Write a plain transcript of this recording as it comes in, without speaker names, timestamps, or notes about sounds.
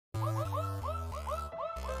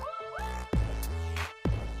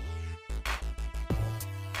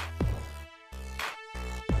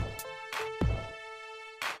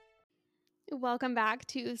Welcome back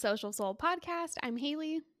to Social Soul Podcast. I'm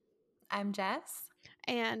Haley, I'm Jess.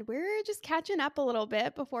 and we're just catching up a little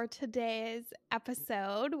bit before today's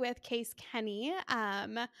episode with Case Kenny.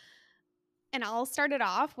 And I'll start it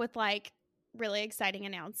off with really exciting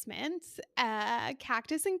announcements.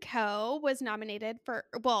 Cactus and Co. was nominated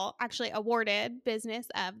awarded Business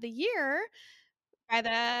of the Year by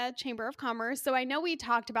the Chamber of Commerce. So I know we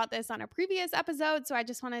talked about this on a previous episode, so I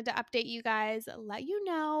just wanted to update you guys, let you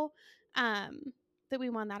know um, that we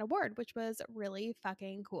won that award, which was really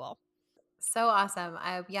fucking cool. So awesome.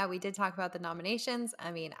 We did talk about the nominations.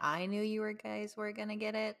 I mean, I knew you guys were going to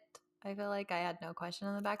get it. I feel like I had no question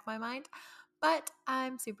in the back of my mind. But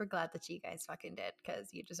I'm super glad that you guys fucking did because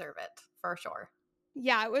you deserve it for sure.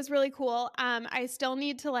 Yeah, it was really cool. I still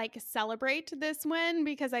need to celebrate this win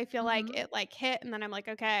because I feel like it hit and then I'm like,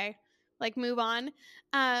 okay, move on.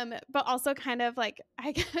 But also kind of I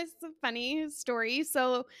guess a funny story.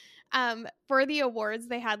 So for the awards,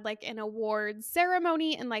 they had an awards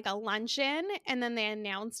ceremony and a luncheon, and then they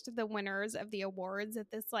announced the winners of the awards at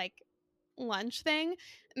this lunch thing.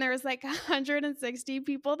 And there was 160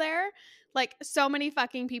 people there, so many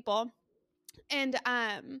fucking people. And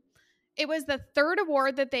it was the third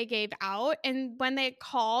award that they gave out, and when they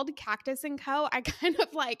called Cactus and Co., I kind of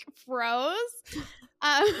froze.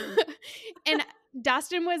 And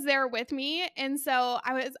Dustin was there with me, and so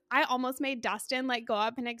I almost made Dustin go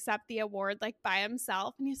up and accept the award by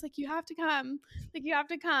himself, and he's like, "You have to come, you have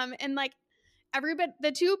to come." And everybody,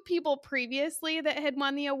 the two people previously that had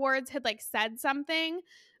won the awards had said something,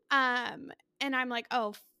 and I'm like,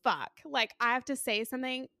 "Oh fuck!" I have to say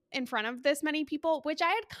something in front of this many people, which I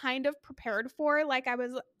had kind of prepared for.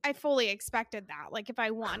 I fully expected that. If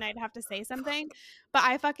I won, I'd have to say something. But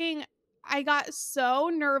I got so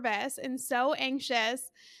nervous and so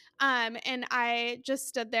anxious. And I just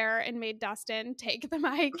stood there and made Dustin take the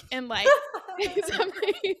mic and say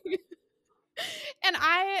something. And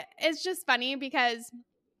it's just funny because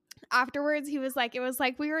afterwards he was like, it was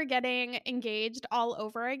like we were getting engaged all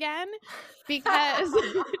over again, because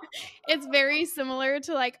it's very similar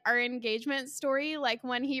to our engagement story.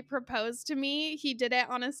 When he proposed to me, he did it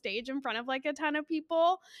on a stage in front of a ton of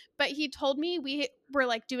people, but he told me we were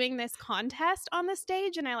doing this contest on the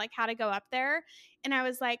stage, and I had to go up there, and I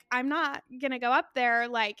was like, I'm not gonna go up there,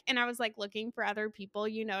 and I was looking for other people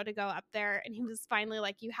to go up there, and he was finally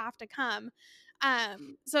like, you have to come.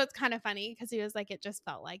 So it's kind of funny because he was like, it just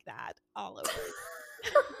felt like that all over.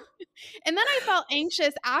 And then I felt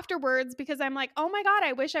anxious afterwards because I'm like, oh my God,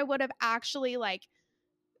 I wish I would have actually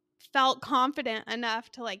felt confident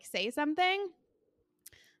enough to say something.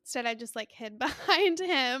 Instead, I just hid behind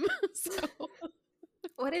him. So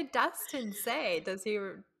What did Dustin say?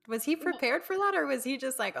 Was he prepared for that, or was he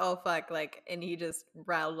just like, oh fuck, and he just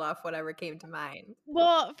rattled off whatever came to mind?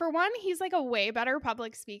 well, for one, he's a way better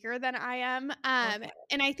public speaker than I am. Okay.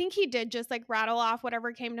 And I think he did just rattle off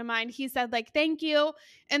whatever came to mind. He said thank you.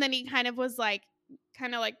 And then he kind of was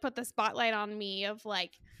put the spotlight on me of that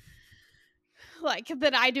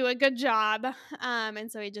I do a good job.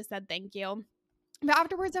 And so he just said thank you. But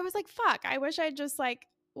afterwards I was like, fuck, I wish I just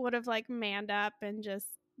would have manned up and just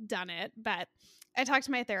done it. But I talked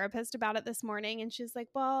to my therapist about it this morning, and she's like,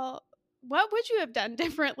 well, what would you have done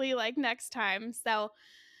differently next time? So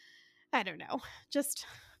I don't know, just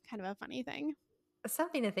kind of a funny thing.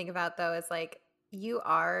 Something to think about though is you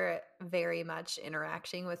are very much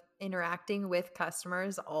interacting with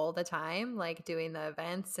customers all the time, doing the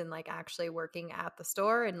events and actually working at the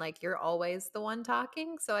store, and you're always the one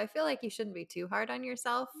talking. So I feel like you shouldn't be too hard on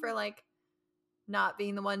yourself for not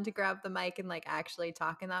being the one to grab the mic and actually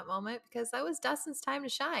talk in that moment, because that was Dustin's time to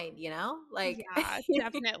shine, you know? Yeah,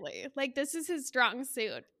 definitely. This is his strong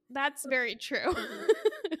suit. That's very true.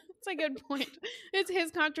 It's a good point. It's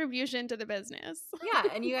his contribution to the business. Yeah,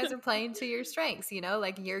 and you guys are playing to your strengths,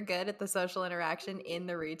 you're good at the social interaction in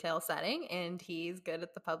the retail setting and he's good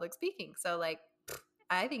at the public speaking. So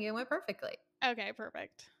I think it went perfectly. Okay,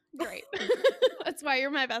 perfect. Great. That's why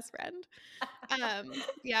you're my best friend.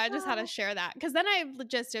 Yeah, I just had to share that because then I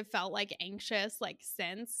just have felt anxious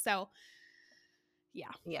since. So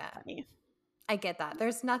yeah. Yeah. Funny. I get that.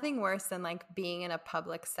 There's nothing worse than being in a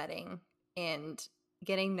public setting and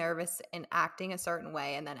getting nervous and acting a certain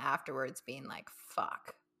way, and then afterwards being like,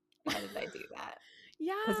 fuck, why did I do that?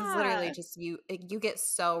 Yeah. Because it's literally just you get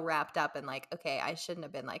so wrapped up in okay, I shouldn't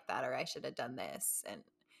have been like that, or I should have done this. And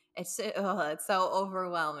It's so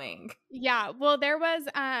overwhelming. Yeah, well, there was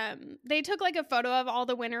they took like a photo of all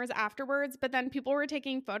the winners afterwards, but then people were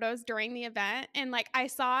taking photos during the event, and like I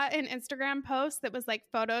saw an Instagram post that was like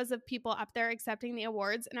photos of people up there accepting the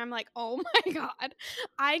awards, and I'm like, "Oh my god.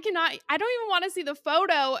 I cannot I don't even want to see the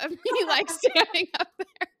photo of me like standing up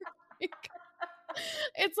there." Like,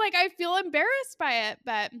 it's like I feel embarrassed by it,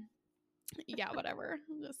 but yeah, whatever.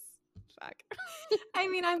 Just fuck. I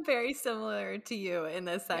mean, I'm very similar to you in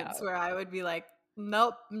this Yeah. sense where I would be like,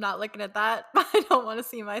 nope, I'm not looking at that. I don't want to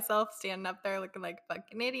see myself standing up there looking like a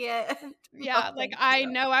fucking idiot. No, Yeah, like thank I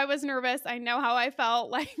you. know I was nervous. I know how I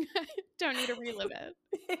felt. Like I don't need to relive it.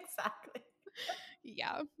 Exactly.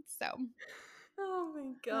 Yeah. So, Oh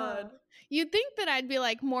my uh, God. you'd think that I'd be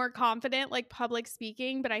like more confident, like public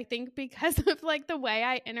speaking, but I think because of like the way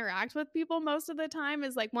I interact with people most of the time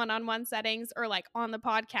is like one-on-one settings or like on the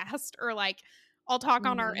podcast or like I'll talk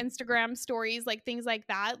on our Mhm. Instagram stories, like things like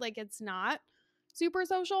that. Like it's not super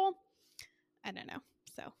social. I don't know.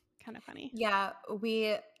 So kind of funny. Yeah,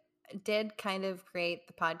 we did kind of create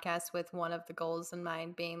the podcast with one of the goals in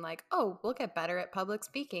mind being like, oh, we'll get better at public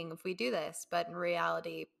speaking if we do this. But in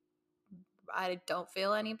reality, I don't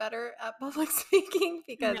feel any better at public speaking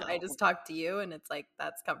because I No, just talk to you and it's like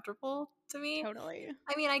that's comfortable to me. totally.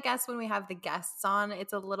 I mean, I guess when we have the guests on,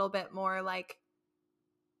 it's a little bit more like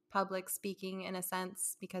public speaking in a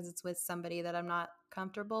sense because it's with somebody that I'm not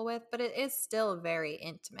comfortable with, but it is still very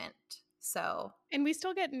intimate. So, And we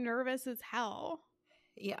still get nervous as hell.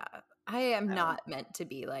 yeah, I am So, not meant to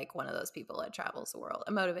be like one of those people that travels the world,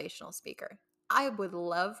 a motivational speaker. I would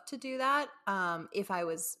love to do that if I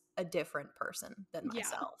was a different person than yeah.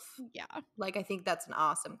 myself. Yeah. Like, I think that's an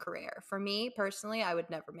awesome career. For me personally, I would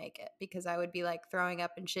never make it because I would be like throwing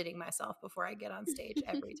up and shitting myself before I get on stage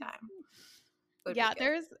every time. Would be Yeah,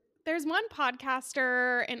 good. there's one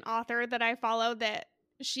podcaster and author that I follow that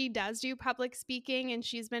she does do public speaking and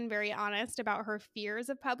she's been very honest about her fears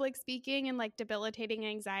of public speaking and like debilitating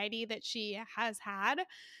anxiety that she has had.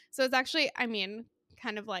 So it's actually, I mean,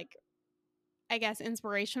 kind of like I guess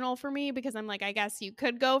inspirational for me because I'm like I guess you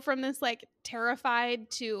could go from this like terrified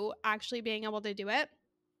to actually being able to do it.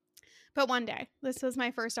 But one day, this was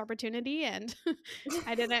my first opportunity and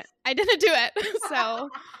I didn't do it. So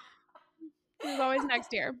there's always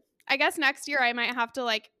next year. I guess next year I might have to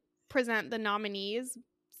like present the nominees.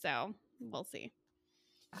 So we'll see.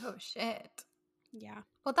 Oh, shit. Yeah.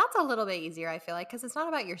 Well, that's a little bit easier, I feel like, because it's not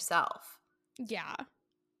about yourself, Yeah.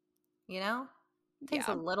 you know? Takes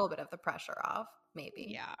a Yeah. little bit of the pressure off, maybe.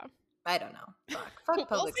 Yeah. I don't know. Fuck We'll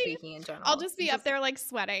public see. speaking in I'll general. just be up Just there like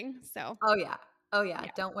sweating. So oh yeah. Oh yeah.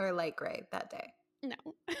 yeah. Don't wear light gray that day.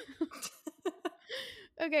 No.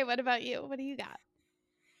 Okay. What about you? What do you got?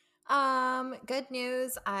 Good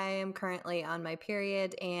news. I am currently on my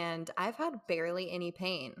period and I've had barely any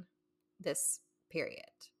pain this period.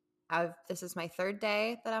 This is my third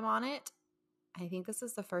day that I'm on it. I think this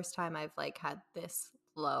is the first time I've like had this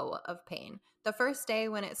low of pain. The first day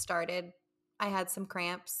when it started, I had some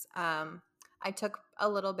cramps. I took a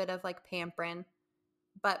little bit of like Pamprin,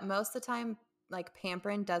 but most of the time, like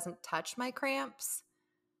Pamprin doesn't touch my cramps.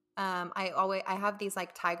 I have these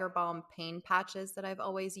like Tiger Balm pain patches that I've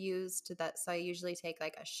always used. So I usually take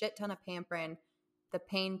like a shit ton of Pamprin. The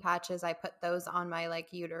pain patches, I put those on my like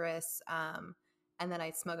uterus. And then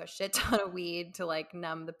I smoke a shit ton of weed to like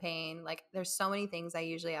numb the pain. Like there's so many things I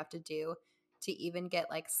usually have to do to even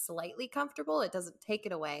get like slightly comfortable. It doesn't take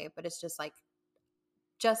it away, but it's just like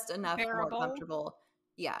just enough more Bearable. comfortable.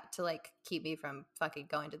 Yeah, to like keep me from fucking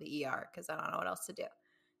going to the ER because I don't know what else to do.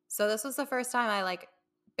 So this was the first time I like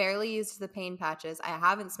barely used the pain patches. I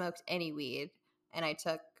haven't smoked any weed and I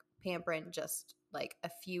took Pamprin just like a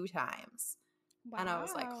few times. And I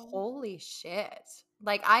was like, Wow. holy shit.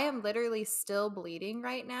 Like, I am literally still bleeding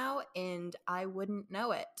right now, and I wouldn't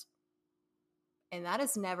know it. And that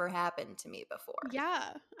has never happened to me before.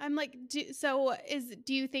 Yeah. I'm like, do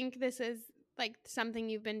you think this is like something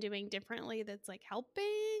you've been doing differently that's like helping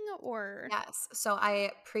or? Yes. So,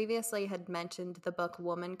 I previously had mentioned the book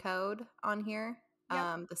Woman Code on here,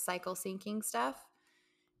 Yep. the cycle syncing stuff.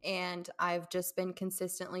 And I've just been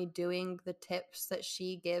consistently doing the tips that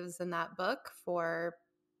she gives in that book for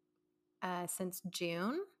since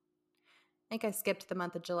June. I think I skipped the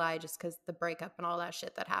month of July just because the breakup and all that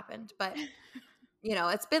shit that happened. But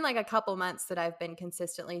it's been like a couple months that I've been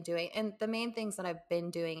consistently doing. And the main things that I've been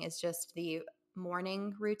doing is just the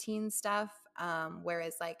morning routine stuff.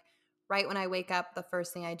 Whereas, like, right when I wake up, the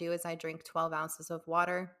first thing I do is I drink 12 ounces of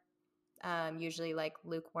water, usually like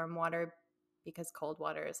lukewarm water, because cold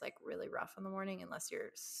water is like really rough in the morning unless you're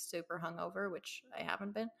super hungover, which I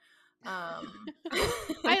haven't been. Um,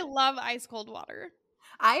 I love ice cold water.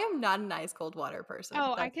 I am not an ice cold water person.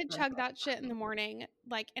 Oh, I That's could that's chug not that shit in the me. morning,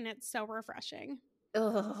 like, and it's so refreshing.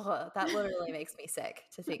 Ugh, that literally makes me sick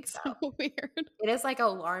to think That's so about. weird. It is, like,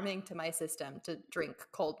 alarming to my system to drink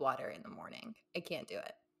cold water in the morning. I can't do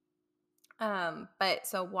it. But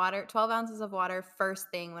so water 12 ounces of water first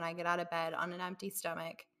thing when I get out of bed on an empty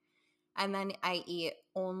stomach, and then I eat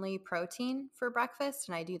only protein for breakfast,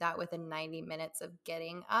 and I do that within 90 minutes of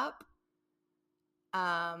getting up.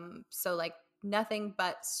 So, like, nothing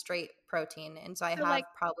but straight protein, and so I So, like,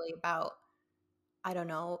 have probably about, I don't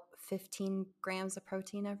know, 15 grams of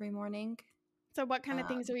protein every morning. so what kind of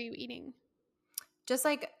things Um, are you eating? just,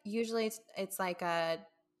 like, usually it's like a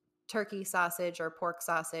turkey sausage or pork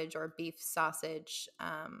sausage or beef sausage.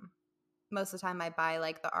 Most of the time I buy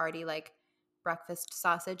like the already like breakfast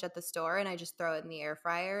sausage at the store and I just throw it in the air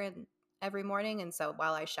fryer and every morning. And so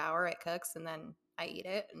while I shower, it cooks and then I eat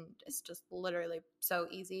it. And it's just literally so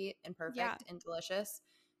easy and Yeah. perfect and delicious.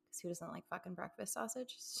 Because who doesn't like fucking breakfast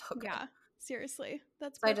sausage? So good. Yeah. Seriously.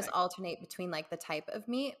 That's So I just perfect. alternate between like the type of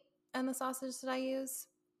meat and the sausage that I use.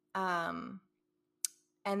 Um,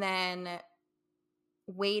 and then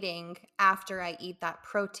waiting after I eat that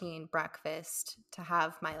protein breakfast to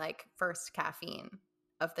have my like first caffeine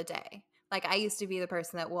of the day. Like I used to be the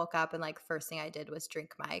person that woke up and like first thing I did was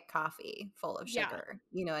drink my coffee full of Yeah. sugar.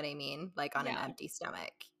 You know what I mean? Like on an Yeah. empty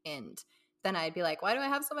stomach. And then I'd be like, why do I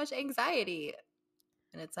have so much anxiety?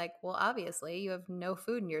 And it's like, well, obviously you have no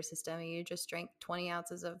food in your system and you just drank 20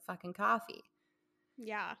 ounces of fucking coffee.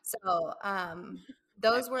 Yeah. So, I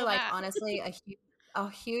those were feel like that. honestly a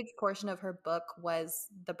huge portion of her book was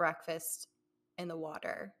the breakfast and the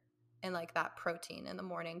water and like that protein in the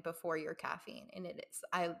morning before your caffeine. And it is,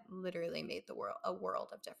 I literally made the world a world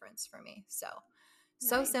of difference for me. So,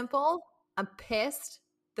 so Nice. simple. I'm pissed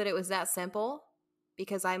that it was that simple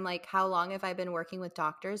because I'm like, how long have I been working with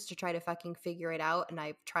doctors to try to fucking figure it out? And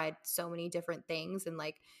I've tried so many different things and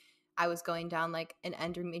like I was going down like an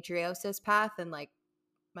endometriosis path and like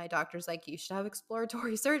my doctor's like, you should have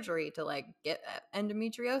exploratory surgery to like get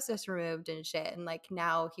endometriosis removed and shit. And like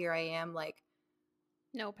now here I am, like,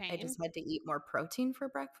 No I pain. just had to eat more protein for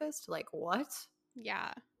breakfast. Like, what?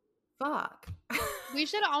 Yeah. Fuck. We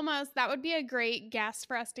should almost, that would be a great guest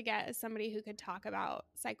for us to get as somebody who could talk about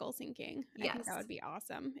cycle syncing. I think that Yes. would be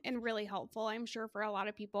awesome and really helpful, I'm sure, for a lot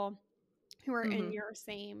of people who are in Hmm. your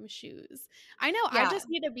same shoes. I know I Yeah. just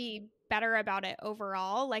need to be better about it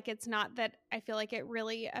overall. Like, it's not that I feel like it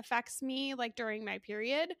really affects me like during my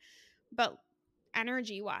period, but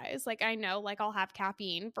energy wise, like I know like I'll have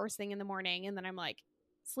caffeine first thing in the morning and then I'm like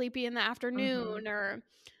sleepy in the Hmm. afternoon or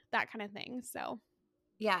that kind of thing. So,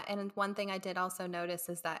 Yeah. And one thing I did also notice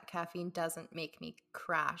is that caffeine doesn't make me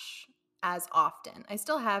crash as often. I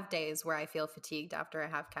still have days where I feel fatigued after I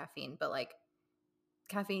have caffeine, but like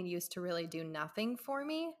caffeine used to really do nothing for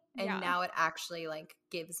me and yeah. now it actually like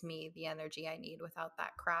gives me the energy I need without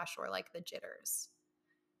that crash or like the jitters.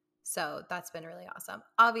 So that's been really awesome.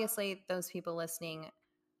 Obviously, those people listening,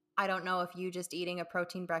 I don't know if you just eating a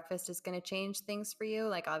protein breakfast is going to change things for you.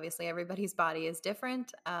 Like obviously everybody's body is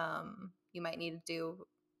different. You might need to do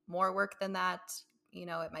more work than that. You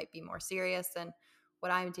know, it might be more serious than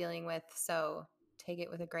what I'm dealing with. So take it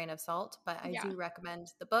with a grain of salt. But I Yeah. do recommend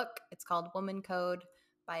the book. It's called Woman Code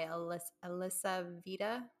by Alyssa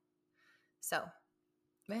Vita. So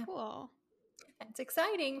yeah, Cool. it's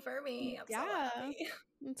exciting for me. I'm so Yeah. happy.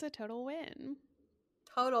 It's a total win.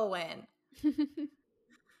 Total win.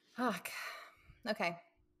 Fuck. Okay.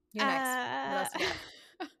 You're next. What uh else you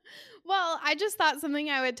got? well, I just thought something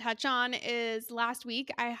I would touch on is last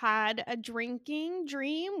week I had a drinking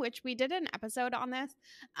dream, which we did an episode on this.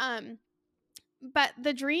 Um but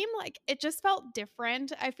the dream, like, it just felt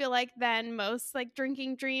different, I feel like, than most like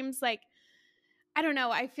drinking dreams. Like, I don't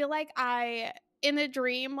know, I feel like I in the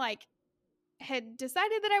dream like had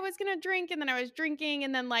decided that I was gonna drink and then I was drinking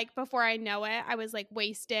and then like before I know it, I was like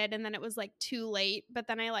wasted and then it was like too late. But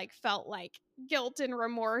then I like felt like guilt and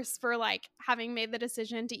remorse for like having made the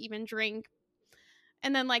decision to even drink.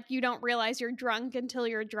 And then like you don't realize you're drunk until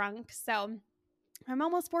you're drunk. So I'm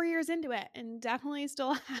almost 4 years into it and definitely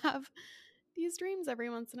still have these dreams every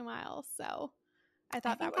once in a while. So I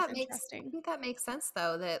thought that was I interesting. think that makes sense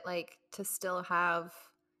though, that like to still have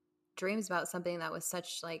dreams about something that was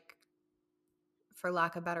such like, for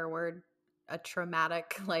lack of a better word, a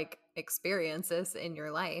traumatic like experiences in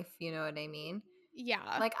your life. You know what I mean?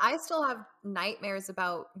 Yeah. Like I still have nightmares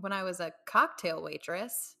about when I was a cocktail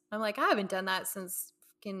waitress. I'm like, I haven't done that since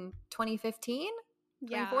fucking 2015,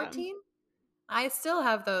 Yeah. 2014. I still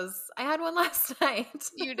have those. I had one last night.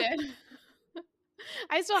 You did.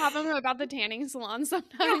 I still have them about the tanning salon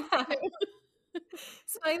sometimes Yeah. too.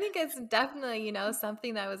 So I think it's definitely,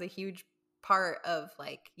 something that was a huge part of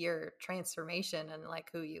like your transformation and like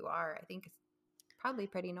who you are. I think it's probably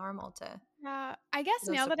pretty normal to Yeah, I guess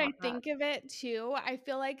those now to that I pop up. think of it too, I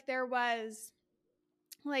feel like there was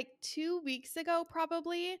like 2 weeks ago,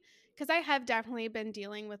 probably, because I have definitely been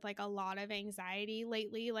dealing with like a lot of anxiety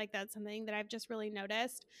lately. Like, that's something that I've just really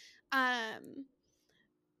noticed. Um,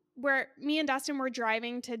 where me and Dustin were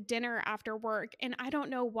driving to dinner after work, and I don't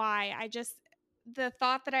know why. The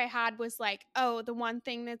thought that I had was like, oh, the one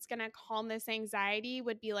thing that's going to calm this anxiety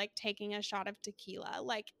would be like taking a shot of tequila.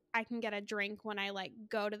 Like, I can get a drink when I like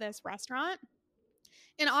go to this restaurant.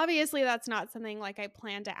 And obviously that's not something like I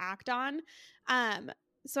plan to act on. Um,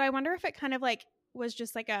 so I wonder if it kind of like was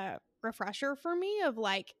just like a refresher for me of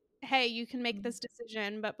like, hey, you can make Mm. this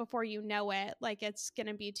decision, but before you know it, like it's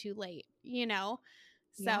gonna be too late, you know?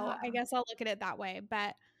 So I Yeah. guess I'll look at it that way.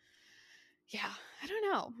 But yeah, I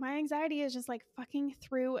don't know. My anxiety is just like fucking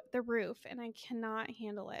through the roof and I cannot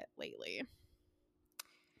handle it lately.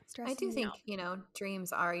 It's I do stressing me think, out.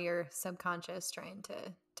 dreams are your subconscious trying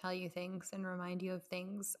to tell you things and remind you of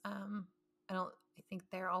things. I think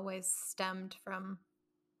they're always stemmed from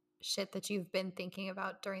shit that you've been thinking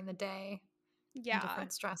about during the day and Yeah.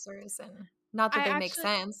 different stressors, and not that I they make actually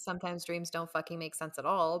sense. Sometimes dreams don't fucking make sense at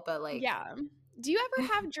all, but like Yeah. Do you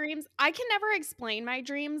ever have dreams? I can never explain my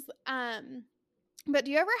dreams. But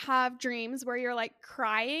do you ever have dreams where you're like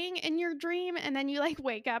crying in your dream and then you like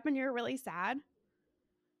wake up and you're really sad?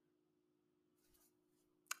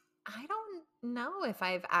 I don't know if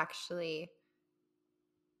I've actually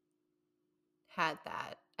had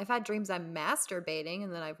that. I've had dreams I'm masturbating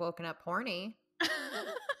and then I've woken up horny. I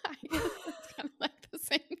guess that's kind of like the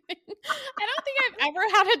same thing. I don't think I've ever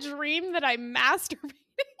had a dream that I masturbate.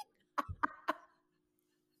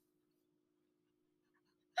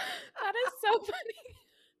 That is so funny.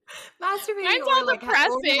 Masturbating Mine's or all like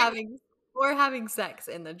depressing. or having sex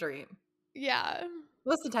in the dream. Yeah,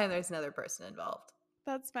 Most of the time there's another person involved,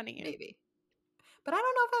 that's funny. maybe. But I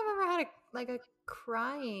don't know if I've ever had a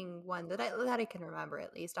crying one that I can remember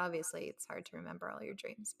at least. Obviously, it's hard to remember all your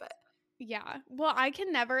dreams, but Yeah. Well, I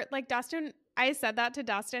can never, like, Dustin, I said that to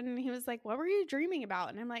Dustin and he was like, "What were you dreaming about?"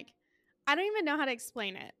 And I'm like, I don't even know how to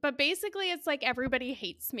explain it. But basically, it's like everybody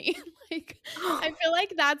hates me. Like, I feel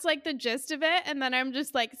like that's like the gist of it. And then I'm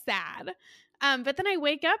just like sad. But then I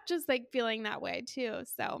wake up just like feeling that way too.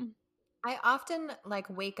 So, I often like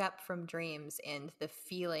wake up from dreams and the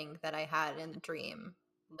feeling that I had in the dream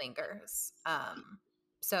lingers.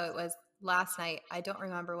 So it was last night. I don't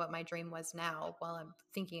remember what my dream was now while I'm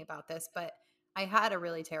thinking about this, but I had a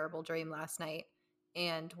really terrible dream last night.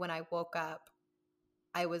 And when I woke up,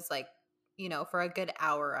 I was like, for a good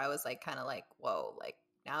hour, I was like, kind of like, whoa, like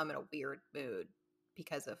now I'm in a weird mood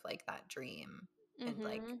because of like that dream. And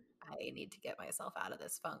like, hmm, I need to get myself out of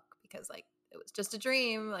this funk because like it was just a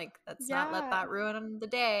dream. Like, let's not let yeah, that ruin the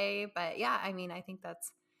day. But yeah, I mean, I think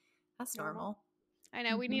that's normal. normal. I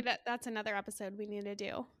know we Hmm. need that. That's another episode we need to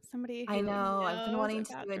do. Somebody I who know. I've been knows wanting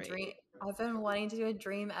to about do a dreams. dream. I've been wanting to do a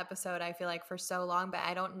dream episode, I feel like, for so long, but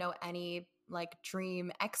I don't know any like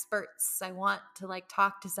dream experts. I want to like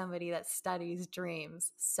talk to somebody that studies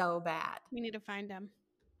dreams so bad. We need to find them.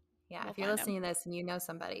 Yeah, We'll if you're find them. listening to this and you know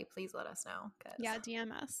somebody, please let us know because Yeah,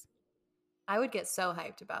 DM us. I would get so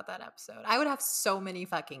hyped about that episode. I would have so many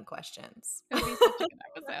fucking questions. It would be such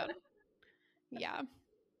a good episode. Yeah.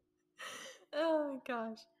 Oh my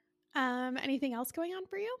gosh. Anything else going on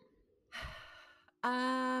for you?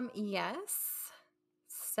 Yes.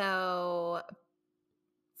 So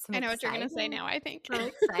some I know what you're gonna say exciting now, I think. some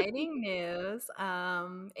exciting news.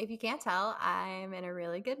 If you can't tell, I'm in a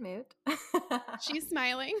really good mood. She's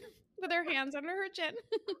smiling with her hands under her chin.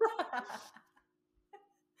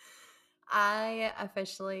 I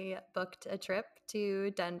officially booked a trip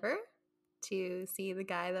to Denver to see the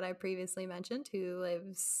guy that I previously mentioned who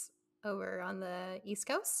lives over on the East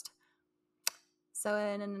Coast. So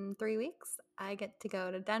in 3 weeks, I get to go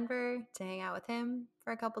to Denver to hang out with him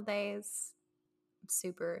for a couple days. I'm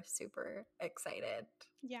super, super excited.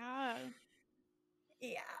 Yeah.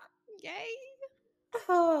 Yeah. Yay.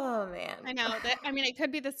 Oh man. I know that. I mean, it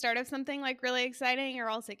could be the start of something like really exciting, or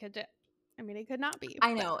else it could. I mean, it could not be.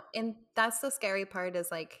 I But know. And that's the scary part is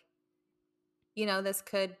like, this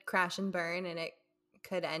could crash and burn and it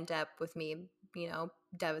could end up with me,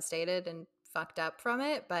 devastated and fucked up from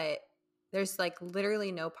it. But there's like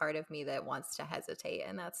literally no part of me that wants to hesitate.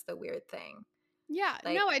 And that's the weird thing. yeah,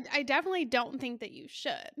 Like no, I definitely don't think that you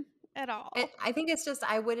should at all. I think it's just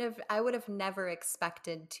I would have never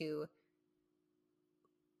expected to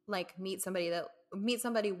like meet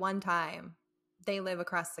somebody one time. They live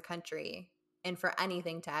across the country and for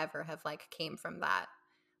anything to ever have like came from that.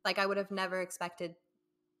 Like I would have never expected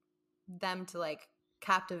them to like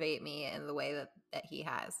captivate me in the way that he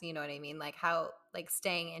has. You know what I mean? Like how like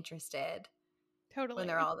staying interested when they're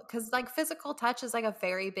Totally. all, because like physical touch is like a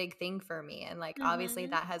very big thing for me, and like obviously Mhm.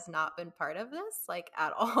 that has not been part of this like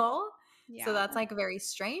at all. So Yeah. that's like very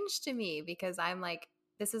strange to me because I'm like,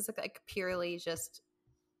 this is like purely just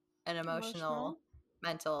an emotional Emotional.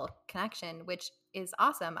 mental connection, which is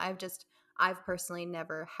awesome. I've personally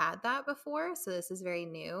never had that before, so this is very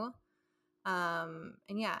new. And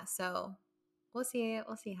yeah, so we'll see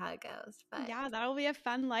how it goes, but Yeah, that'll be a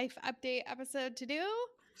fun life update episode to do.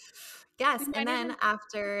 yes. We And might then even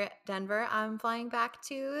after Denver, I'm flying back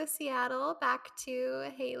to Seattle, back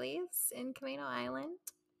to Haley's in Camino Island.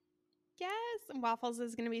 yes, and Waffles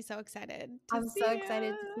is going to be so excited to I'm so see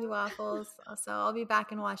excited to see you. Waffles. So I'll be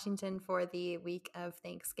back in Washington for the week of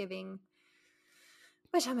Thanksgiving,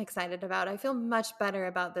 which I'm excited about. I feel much better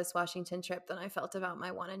about this Washington trip than I felt about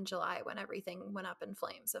my one in July when everything went up in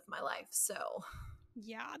flames of my life. So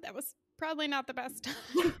Yeah, that was probably not the best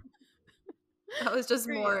time that was just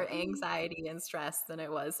for more you. anxiety and stress than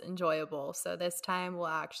it was enjoyable. So this time will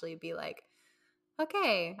actually be like,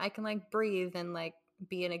 okay, I can like breathe and like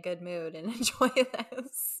be in a good mood and enjoy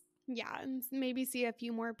this. Yeah, and maybe see a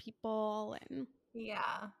few more people and Yeah,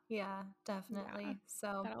 yeah, yeah, definitely.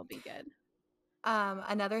 So, that'll be good.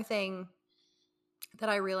 another thing that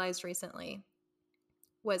I realized recently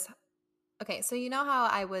was, okay, so you know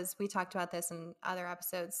how we talked about this in other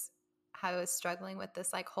episodes, how I was struggling with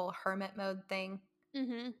this like whole hermit mode thing.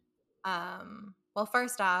 Mhm. Well,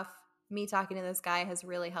 first off, me talking to this guy has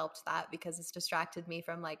really helped that because it's distracted me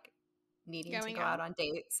from like needing to Going go out out. on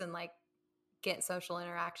dates and like get social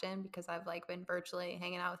interaction because I've like been virtually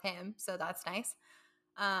hanging out with him. So that's nice.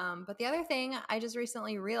 But the other thing I just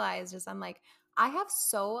recently realized is I'm like, I have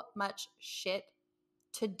so much shit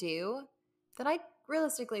to do that I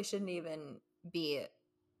realistically shouldn't even be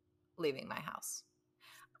leaving my house.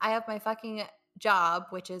 I have my fucking job,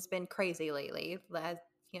 which has been crazy lately.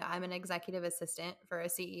 I'm an executive assistant for a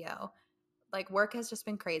CEO. Like work has just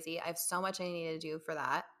been crazy. I have so much I need to do for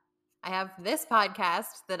that. I have this podcast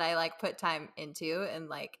that I like put time into and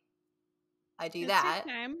like I do It takes that.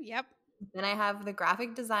 time. Yep. Then I have the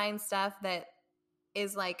graphic design stuff that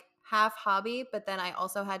is like half hobby, but then I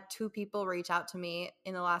also had two people reach out to me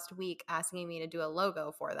in the last week asking me to do a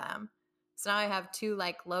logo for them. So now I have two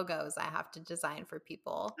like logos I have to design for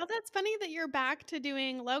people. Oh, that's funny that you're back to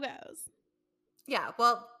doing logos. Yeah,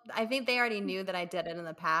 well, I think they already knew that I did it in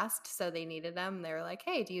the past, so they needed them. They were like,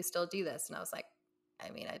 "Hey, do you still do this?" And I was like, "I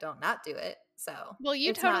mean, I don't not do it." So, Well, you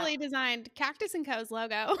it's not totally designed Cactus and Co.'s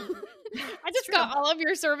logo. I it's just true. got all of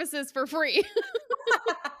your services for free.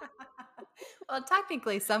 Well,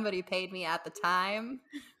 technically somebody paid me at the time.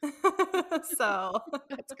 So,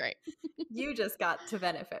 That's great. you just got to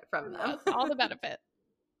benefit from them. Yes, all the benefit.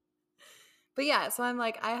 But yeah, so I'm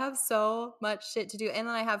like, I have so much shit to do. And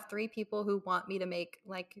then I have three people who want me to make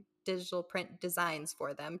like digital print designs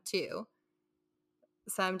for them too.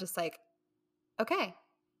 So I'm just like, okay,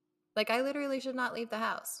 like I literally should not leave the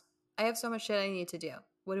house. I have so much shit I need to do.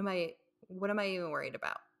 What am I even worried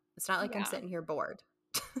about? It's not like I'm Yeah. sitting here bored.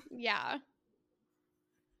 Yeah.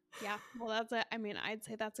 Yeah. Well, I mean, I'd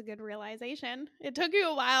say that's a good realization. It took you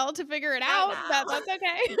a while to figure it I out, but know. that's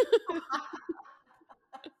okay.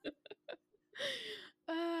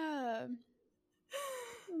 um,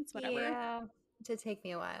 it's whatever. Yeah, it did take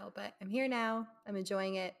me a while, but I'm here now. I'm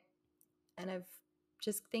enjoying it. And I'm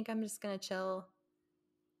just gonna chill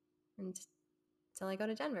until I go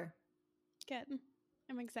to Denver. Good.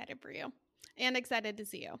 I'm excited for you and excited to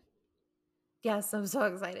see you. Yes, I'm so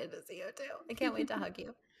excited to see you too. I can't wait to hug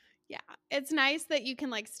you. Yeah. It's nice that you can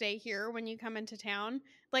like stay here when you come into town.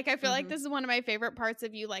 Like I feel like Hmm. this is one of my favorite parts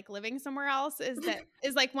of you like living somewhere else is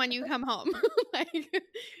like when you come home. Like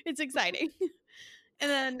it's exciting. And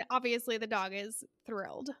then obviously the dog is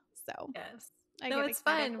thrilled. So Yes. I No, get it's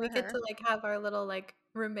excited fun. for We get her. to like have our little like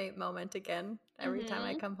roommate moment again every time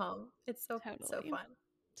I Mhm. come home. It's so Totally. fun.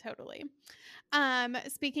 Totally.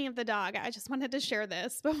 Speaking of the dog, I just wanted to share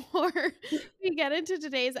this before we get into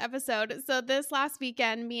today's episode. So this last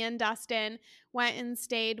weekend, me and Dustin went and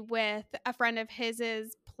stayed with a friend of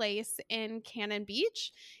his's place in Cannon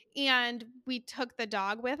Beach, and we took the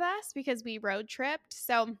dog with us because we road tripped.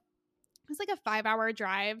 So it was like a 5-hour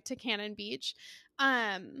drive to Cannon Beach.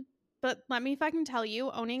 But let me fucking tell you,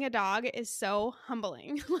 owning a dog is so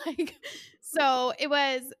humbling. Like, so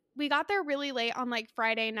we got there really late on like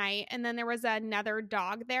Friday night, and then there was another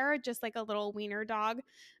dog there, just like a little wiener dog.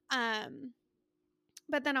 Um,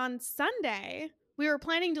 but then on Sunday, we were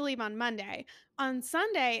planning to leave on Monday. On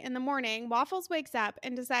Sunday in the morning, Waffles wakes up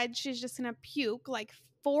and decides she's just going to puke like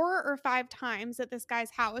 4 or 5 times at this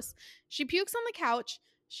guy's house. She pukes on the couch,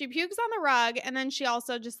 she pukes on the rug, and then she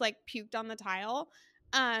also just like puked on the tile.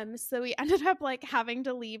 So we ended up like having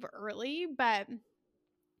to leave early, but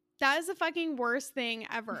that is the fucking worst thing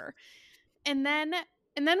ever. And then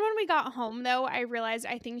when we got home though, I realized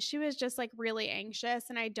I think she was just like really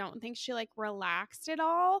anxious, and I don't think she like relaxed at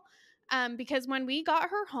all. Because when we got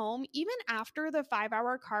her home, even after the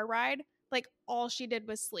 5-hour car ride, like all she did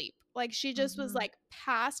was sleep. Like she just was Mhm. like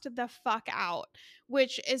passed the fuck out,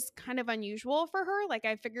 which is kind of unusual for her. Like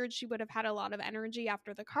I figured she would have had a lot of energy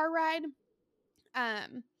after the car ride.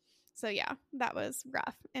 Um so yeah, that was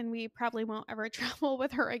rough, and we probably won't ever travel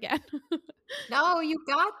with her again. No, you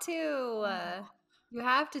got to. You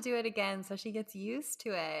have to do it again so she gets used to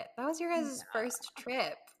it. That was your guys' Yeah. first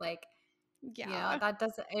trip. Like, Yeah. that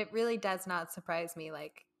doesn't, it really does not surprise me,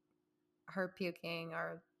 like her puking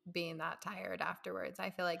or being that tired afterwards. I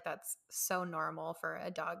feel like that's so normal for a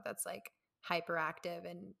dog that's like hyperactive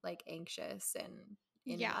and like anxious and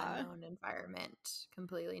in an Yeah. unknown environment,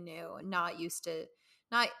 completely new, not used to,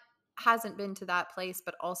 not hasn't been to that place,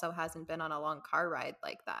 but also hasn't been on a long car ride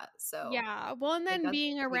like that. So, Yeah. Well, and like, then that's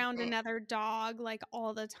being a big around thing. another dog like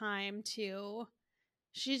all the time too.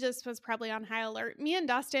 She just was probably on high alert. Me and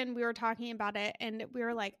Dustin, we were talking about it, and we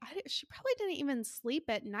were like, she probably didn't even sleep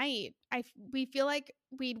at night. We feel like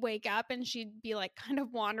we'd wake up and she'd be like kind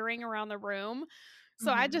of wandering around the room.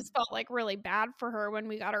 So I Mhm. just felt like really bad for her when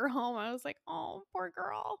we got her home. I was like, oh, poor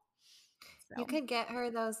girl. You So could get her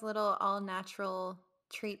those little all natural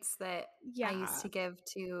treats that I used yeah, to give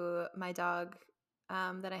to my dog,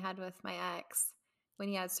 that I had with my ex when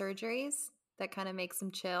he had surgeries that kind of makes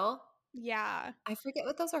him chill. yeah. I forget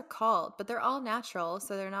what those are called, but they're all natural,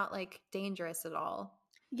 so they're not like dangerous at all.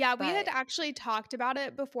 Yeah, we had But actually talked about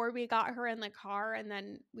it before we got her in the car, and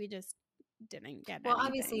then we just didn't get well,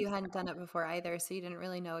 obviously anything. you hadn't done So, it before either, so you didn't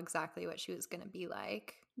really know exactly what she was going to be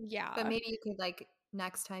like. But yeah. maybe you could, like,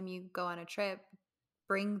 next time you go on a trip,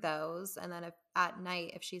 bring those, and then if at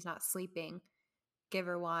night if she's not sleeping, give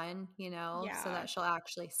her one, so Yeah. that she'll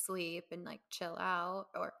actually sleep and like chill out.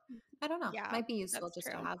 Or I don't know, Yeah, might be useful that's just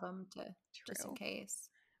to true. have them to just in True. case.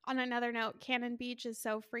 On another note, Cannon Beach is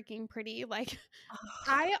so freaking pretty. Like,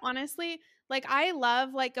 I honestly, like, I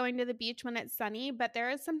love like going to the beach when it's sunny, but there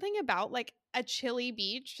is something about like a chilly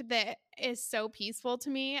beach that is so peaceful to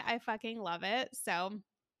me. I fucking love it. So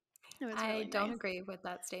it was I really don't nice. agree with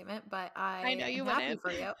that statement, but I know I am you happy wouldn't.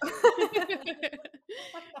 for you.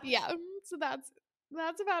 Yeah. So that's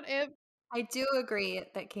about it. I do agree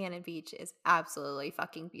that Cannon Beach is absolutely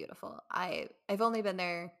fucking beautiful. I've only been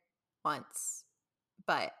there once,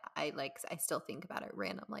 but I still think about it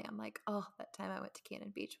randomly. I'm like, oh, that time I went to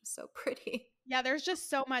Cannon Beach was so pretty. Yeah, there's just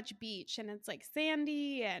so much beach, and it's like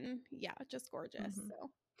sandy and yeah, just gorgeous. Mhm. So,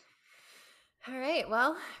 All right,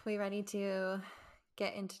 well, we ready to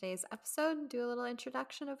get in today's episode? Do a little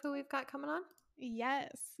introduction of who we've got coming on.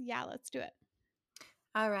 yes. Yeah, let's do it.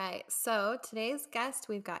 All right. So today's guest,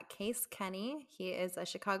 we've got Case Kenny. He is a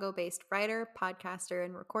Chicago based writer, podcaster,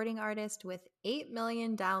 and recording artist with 8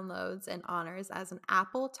 million downloads and honors as an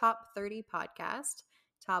Apple Top 30 podcast,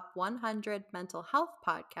 Top 100 mental health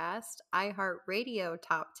podcast, iHeartRadio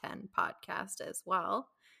Top 10 podcast as well.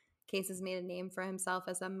 Case has made a name for himself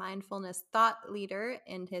as a mindfulness thought leader,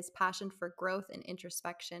 and his passion for growth and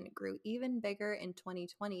introspection grew even bigger in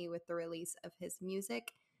 2020 with the release of his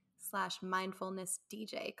music/mindfulness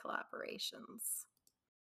DJ collaborations.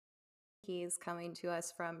 He's coming to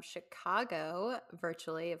us from Chicago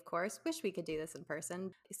virtually, of course. Wish we could do this in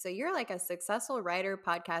person. So, you're like a successful writer,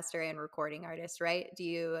 podcaster, and recording artist, right? Do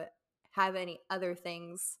you have any other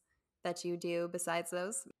things that you do besides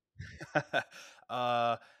those?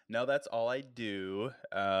 uh, no, that's all I do.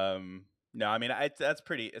 No, I mean, it's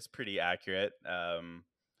pretty accurate.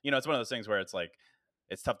 It's one of those things where it's like,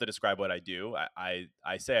 it's tough to describe what I do. I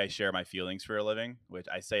say I share my feelings for a living, which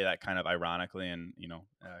I say that kind of ironically and,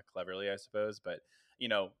 cleverly, I suppose. But,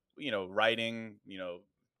 writing,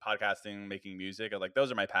 podcasting, making music, like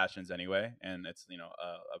those are my passions anyway. And it's,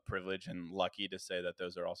 a privilege and lucky to say that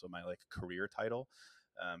those are also my like career title.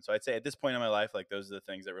 So I'd say at this point in my life, like those are the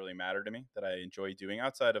things that really matter to me that I enjoy doing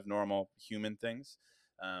outside of normal human things.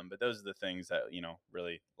 But those are the things that,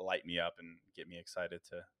 really light me up and get me excited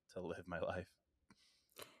to live my life.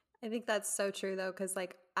 I think that's so true though, because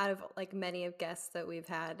like out of like many of guests that we've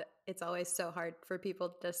had, it's always so hard for people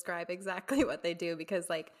to describe exactly what they do because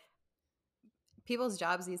like people's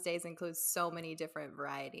jobs these days include so many different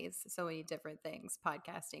varieties, so many different things.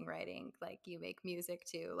 Podcasting, writing, like you make music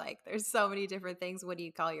too. Like there's so many different things. What do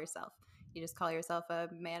you call yourself? you just call yourself a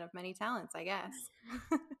man of many talents, I guess.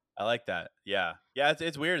 I like that. Yeah. Yeah.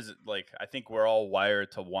 It's weird. Like, I think we're all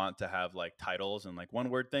wired to want to have like titles and like one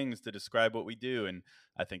word things to describe what we do. And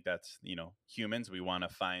I think that's, humans, we want to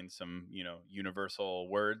find some, universal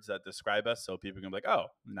words that describe us so people can be like, oh,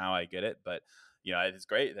 now I get it. But, it's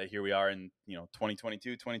great that here we are in,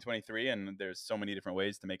 2022, 2023, and there's so many different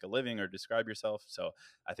ways to make a living or describe yourself. So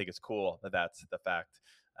I think it's cool that that's the fact.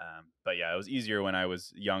 But yeah, it was easier when I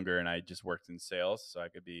was younger and I just worked in sales. So I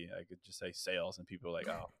could just say sales and people were like,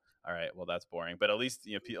 oh, all right, well, that's boring. But at least,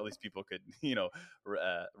 at least people could,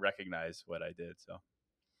 recognize what I did. So.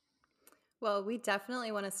 Well, we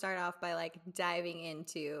definitely want to start off by like diving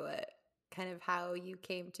into kind of how you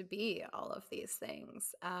came to be all of these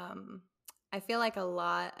things. I feel like a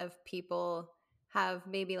lot of people have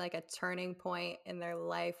maybe like a turning point in their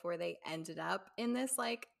life where they ended up in this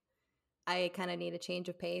like, I kind of need a change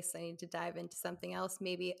of pace. I need to dive into something else,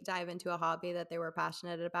 maybe dive into a hobby that they were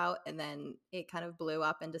passionate about. And then it kind of blew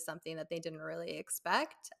up into something that they didn't really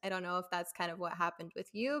expect. I don't know if that's kind of what happened with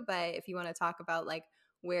you, but if you want to talk about like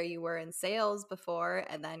where you were in sales before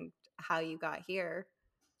and then how you got here.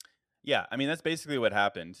 Yeah, I mean, that's basically what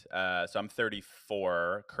happened. So I'm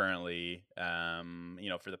 34 currently.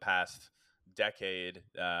 For the past decade,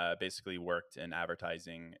 basically worked in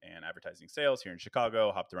advertising and advertising sales here in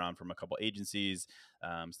Chicago, hopped around from a couple agencies,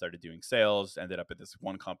 started doing sales, ended up at this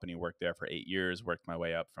one company, worked there for 8 years, worked my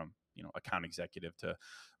way up from, account executive to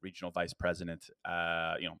regional vice president,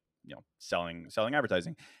 selling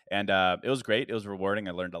advertising. And it was great. It was rewarding.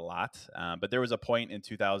 I learned a lot. But there was a point in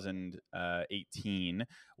 2018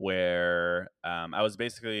 where I was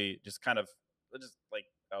basically just kind of just like,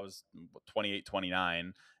 I was 28, 29.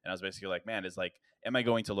 And I was basically like, man, am I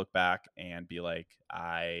going to look back and be like,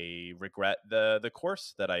 I regret the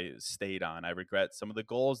course that I stayed on. I regret some of the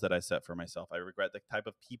goals that I set for myself. I regret the type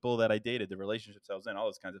of people that I dated, the relationships I was in, all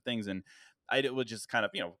those kinds of things. And I would just kind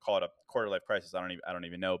of, call it a quarter life crisis. I don't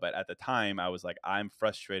even know. But at the time I was like, I'm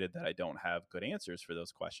frustrated that I don't have good answers for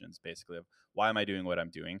those questions, basically, of why am I doing what I'm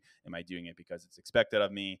doing? Am I doing it because it's expected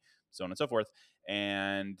of me? So on and so forth.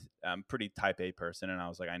 And I'm pretty type A person. And I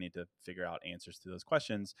was like, I need to figure out answers to those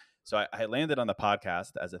questions. So I landed on the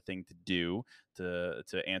podcast as a thing to do to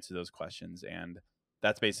answer those questions. And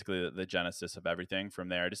that's basically the genesis of everything. From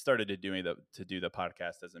there, I just started to do the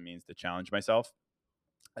podcast as a means to challenge myself,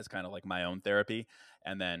 as kind of like my own therapy.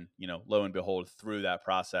 And then, lo and behold, through that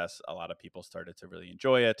process, a lot of people started to really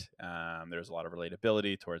enjoy it. There's a lot of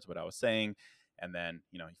relatability towards what I was saying. And then,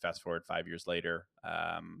 you fast forward 5 years later,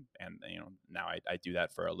 and now I do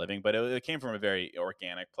that for a living. But it came from a very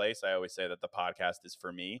organic place. I always say that the podcast is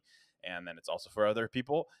for me, and then it's also for other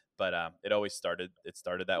people. But it started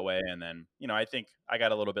that way. And then, I think I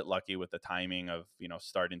got a little bit lucky with the timing of,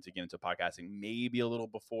 starting to get into podcasting maybe a little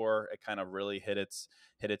before it kind of really hit its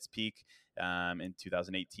peak, in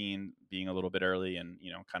 2018, being a little bit early and,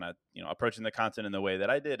 kind of, approaching the content in the way that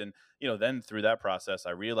I did. And, then through that process,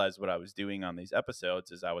 I realized what I was doing on these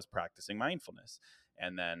episodes is I was practicing mindfulness.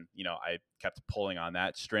 And then, I kept pulling on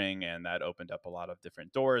that string, and that opened up a lot of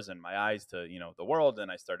different doors and my eyes to, the world.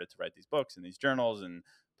 And I started to write these books and these journals and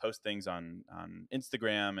post things on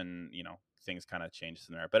Instagram, and, things kind of changed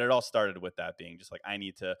from there. But it all started with that being just like, I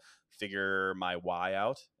need to figure my why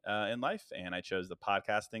out in life. And I chose the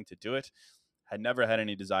podcasting to do it. Had never had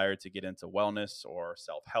any desire to get into wellness or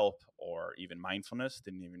self-help or even mindfulness.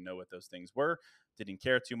 Didn't even know what those things were. Didn't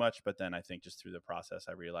care too much. But then I think just through the process,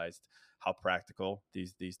 I realized how practical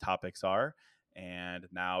these topics are. And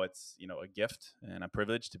now it's, a gift and a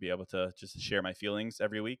privilege to be able to just share my feelings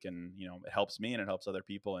every week. And, it helps me and it helps other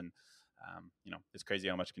people. And, it's crazy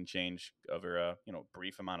how much can change over a,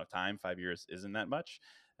 brief amount of time. 5 years isn't that much.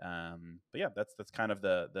 But yeah, that's kind of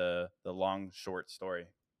the long, short story.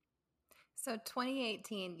 So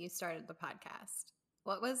 2018, you started the podcast.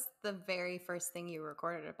 What was the very first thing you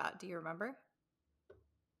recorded about? Do you remember?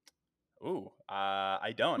 Ooh,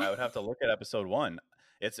 I don't. I would have to look at episode 1.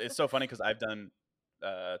 It's so funny because I've done,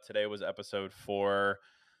 today was episode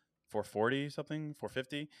 440 something,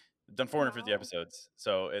 450. I've done 450 episodes.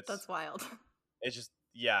 So that's wild. It's just,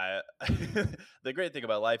 yeah. The great thing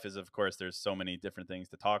about life is, of course, there's so many different things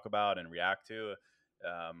to talk about and react to.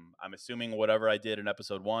 I'm assuming whatever I did in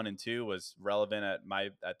episode 1 and 2 was relevant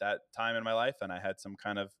at that time in my life, and I had some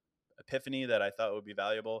kind of epiphany that I thought would be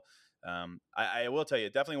valuable. I will tell you,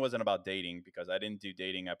 it definitely wasn't about dating, because I didn't do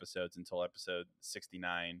dating episodes until episode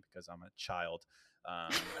 69 because I'm a child.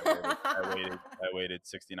 I waited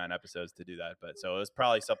 69 episodes to do that. But so it was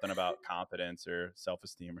probably something about confidence or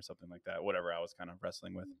self-esteem or something like that, whatever I was kind of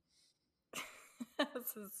wrestling with.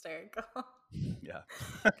 That's hysterical. Yeah.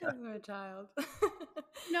 Because I'm a child.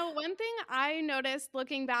 One thing I noticed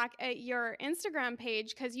looking back at your Instagram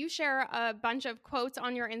page, because you share a bunch of quotes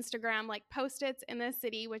on your Instagram, like post-its in the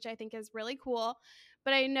city, which I think is really cool.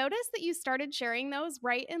 But I noticed that you started sharing those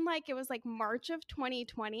right in it was like March of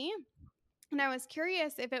 2020. And I was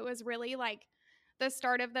curious if it was really like the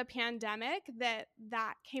start of the pandemic that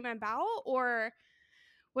came about, or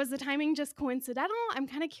was the timing just coincidental? I'm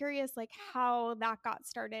kind of curious like how that got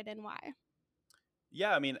started and why.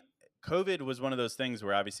 Yeah, I mean, COVID was one of those things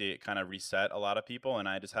where obviously it kind of reset a lot of people, and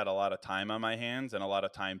I just had a lot of time on my hands and a lot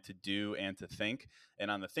of time to do and to think. And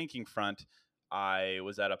on the thinking front, I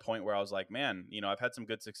was at a point where I was like, man, I've had some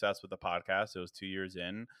good success with the podcast. It was 2 years in,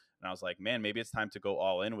 and I was like, man, maybe it's time to go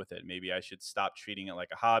all in with it. Maybe I should stop treating it like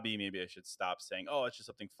a hobby. Maybe I should stop saying, oh, it's just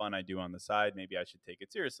something fun I do on the side. Maybe I should take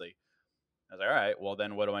it seriously. I was like, all right, well,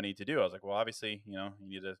 then what do I need to do? I was like, well, obviously, you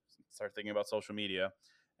need to start thinking about social media.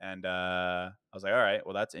 And I was like, all right,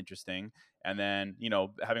 well, that's interesting. And then,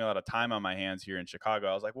 having a lot of time on my hands here in Chicago,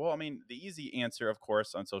 I was like, well, I mean, the easy answer, of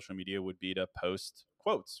course, on social media would be to post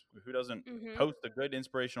quotes. Who doesn't Mm-hmm. post a good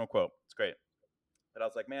inspirational quote? It's great. But I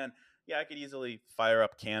was like, man, yeah, I could easily fire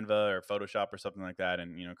up Canva or Photoshop or something like that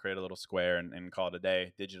and, create a little square and call it a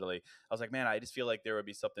day digitally. I was like, man, I just feel like there would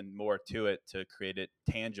be something more to it to create it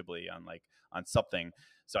tangibly on something.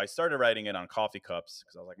 So I started writing it on coffee cups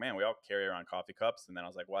because I was like, man, we all carry around coffee cups. And then I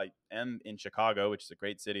was like, well, I am in Chicago, which is a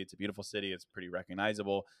great city. It's a beautiful city. It's pretty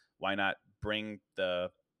recognizable. Why not bring the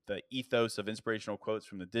ethos of inspirational quotes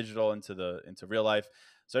from the digital into real life?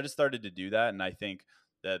 So I just started to do that. And I think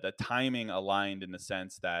the timing aligned in the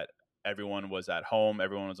sense that everyone was at home,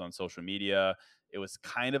 everyone was on social media. It was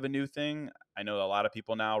kind of a new thing. I know a lot of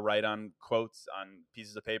people now write on quotes on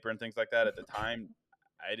pieces of paper and things like that. At the time,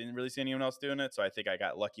 I didn't really see anyone else doing it, so I think I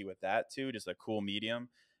got lucky with that too, just a cool medium.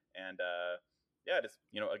 And yeah, just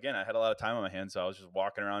again, I had a lot of time on my hands, so I was just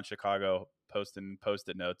walking around Chicago posting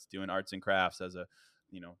post-it notes, doing arts and crafts as a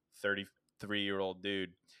 33-year-old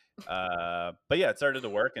dude. But yeah, it started to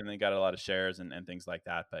work, and then got a lot of shares and things like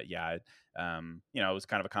that. But yeah, it was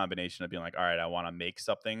kind of a combination of being like, all right, I want to make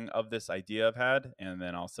something of this idea I've had, and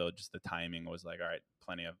then also just the timing was like, all right,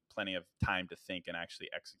 plenty of time to think and actually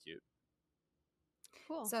execute.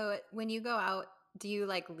 Cool. So when you go out, do you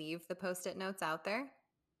leave the Post-it notes out there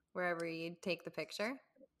wherever you take the picture?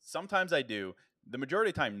 Sometimes I do. The majority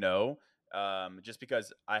of the time, no. Just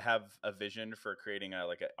because I have a vision for creating an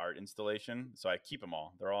art installation, so I keep them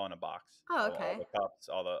all. They're all in a box. Oh, All okay. the cups,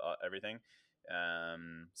 all the everything.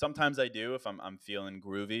 Sometimes I do if I'm feeling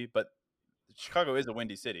groovy, but Chicago is a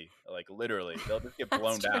windy city. Like literally, they'll just get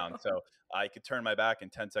blown That's true. down. So I could turn my back,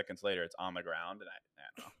 and 10 seconds later, it's on the ground, and I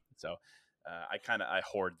don't know. So I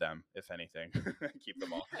hoard them, if anything. Keep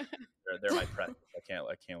them all. They're my presents. I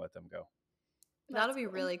can't let them go. That'll be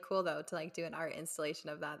cool. really cool though to do an art installation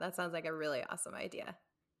of that. That sounds like a really awesome idea.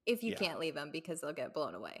 If you Yeah. can't leave them because they'll get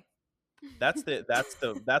blown away. That's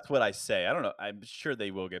what I say. I don't know. I'm sure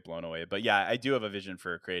they will get blown away, but yeah, I do have a vision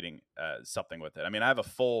for creating something with it. I mean, I have a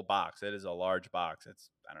full box. It is a large box. It's,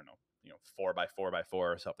 I don't know, 4x4x4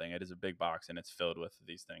 or something. It is a big box, and it's filled with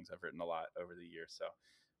these things. I've written a lot over the years, so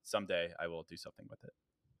someday I will do something with it.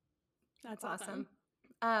 That's Awesome.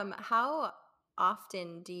 How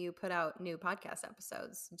often do you put out new podcast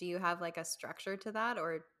episodes? Do you have a structure to that,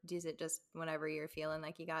 or is it just whenever you're feeling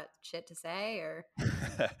like you got shit to say? Or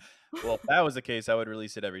Well, if that was the case, I would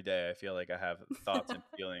release it every day. I feel like I have thoughts and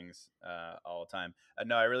feelings all the time.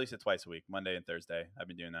 No, I release it twice a week, Monday and Thursday. I've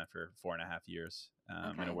been doing that for 4.5 years,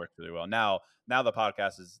 and Okay. it works really well. Now the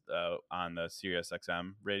podcast is on the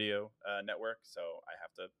SiriusXM radio network, so I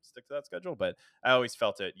have to stick to that schedule. But I always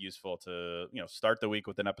felt it useful to start the week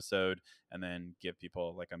with an episode and then give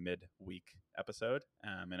people like a mid-week episode,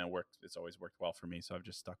 and it worked. It's always worked well for me, so I've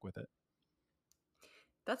just stuck with it.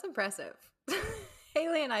 That's impressive.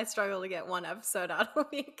 Haley and I struggle to get one episode out a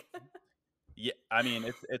week. Yeah, I mean,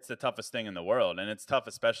 it's the toughest thing in the world, and it's tough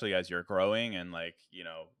especially as you're growing and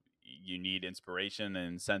you need inspiration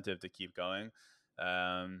and incentive to keep going.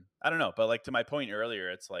 I don't know, but to my point earlier,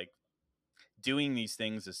 it's like doing these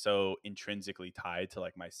things is so intrinsically tied to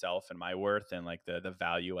myself and my worth and the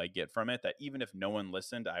value I get from it that even if no one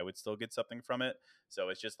listened, I would still get something from it. So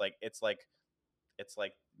it's just it's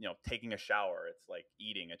like taking a shower. It's like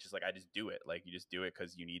eating. It's just I just do it. You just do it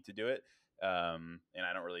because you need to do it. And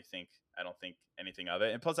I don't think anything of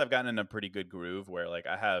it. And plus I've gotten in a pretty good groove where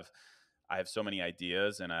I have so many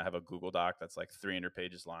ideas, and I have a Google Doc that's 300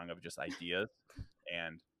 pages long of just ideas.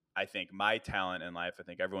 And I think my talent in life, I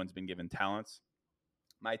think everyone's been given talents.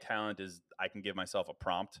 My talent is I can give myself a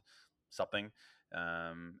prompt, something,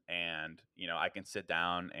 And I can sit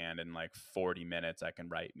down and in like 40 minutes I can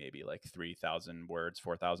write maybe like 3,000 words,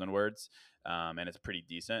 4,000 words, and it's pretty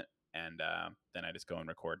decent. And then I just go and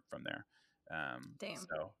record from there. Damn.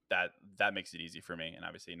 So that makes it easy for me. And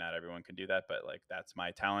obviously not everyone can do that, but like that's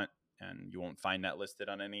my talent. And you won't find that listed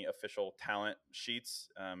on any official talent sheets.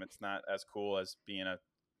 It's not as cool as being a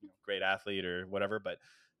great athlete or whatever, but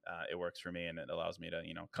it works for me, and it allows me to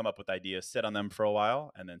come up with ideas, sit on them for a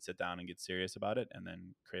while, and then sit down and get serious about it, and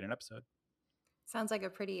then create an episode. Sounds like a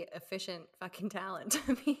pretty efficient fucking talent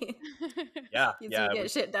to me. Yeah, You yeah. get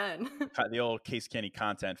shit done. The old Case Kenny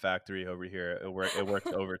content factory over here. It works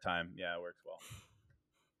overtime. Yeah, it works well.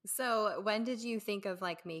 So when did you think of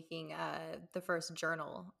like making the first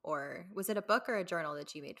journal, or was it a book or a journal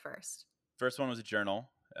that you made first? First one was a journal.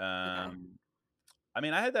 Okay. I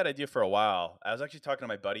mean, I had that idea for a while. I was actually talking to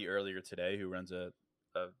my buddy earlier today who runs a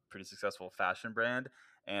pretty successful fashion brand.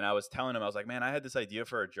 And I was telling him, I was like, man, I had this idea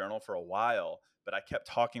for a journal for a while, but I kept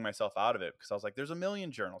talking myself out of it because I was like, there's a million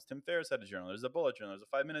journals. Tim Ferriss had a journal. There's a bullet journal. There's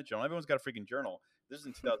a 5-minute journal. Everyone's got a freaking journal. This is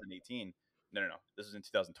in 2018. No. This is in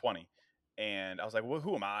 2020. And I was like, well,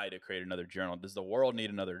 who am I to create another journal? Does the world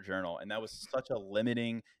need another journal? And that was such a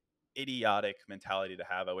limiting, idiotic mentality to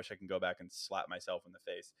have. I wish I could go back and slap myself in the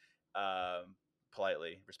face.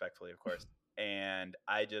 Politely, respectfully, of course. And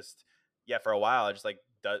I just, for a while, I just like,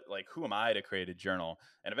 who am I to create a journal?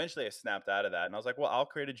 And eventually I snapped out of that. And I was like, well, I'll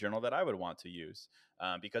create a journal that I would want to use,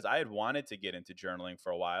 because I had wanted to get into journaling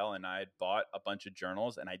for a while, and I had bought a bunch of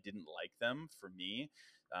journals and I didn't like them for me.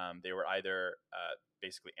 They were either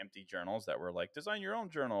basically empty journals that were like, design your own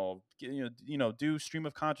journal, do stream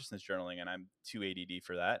of consciousness journaling. And I'm too ADD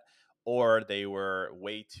for that. Or they were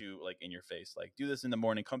way too like in your face, like do this in the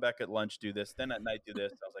morning, come back at lunch, do this, then at night do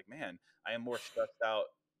this. I was like, man, I am more stressed out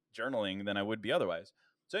journaling than I would be otherwise.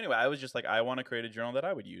 So anyway, I was just like, I want to create a journal that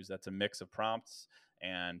I would use. That's a mix of prompts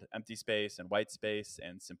and empty space and white space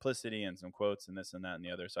and simplicity and some quotes and this and that and the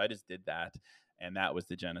other. So I just did that. And that was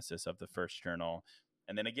the genesis of the first journal.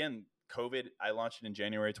 And then again, COVID, I launched it in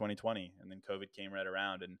January 2020, and then COVID came right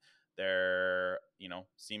around, and there,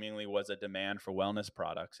 seemingly was a demand for wellness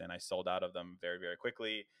products, and I sold out of them very, very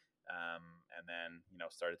quickly. And then,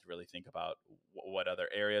 started to really think about what other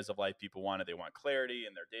areas of life people wanted. They want clarity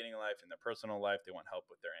in their dating life, in their personal life. They want help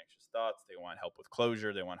with their anxious thoughts. They want help with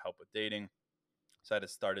closure. They want help with dating. So I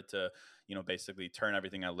just started to, basically turn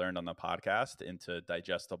everything I learned on the podcast into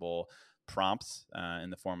digestible prompts in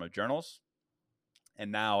the form of journals.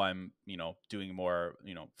 And now I'm, doing more,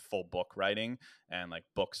 full book writing and like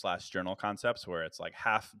book/journal concepts, where it's like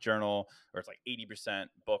half journal, or it's like 80%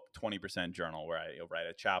 book, 20% journal, where I write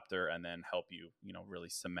a chapter and then help you, really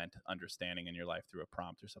cement understanding in your life through a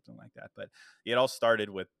prompt or something like that. But it all started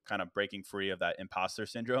with kind of breaking free of that imposter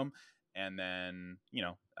syndrome. And then,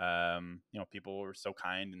 people were so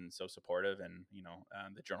kind and so supportive, and,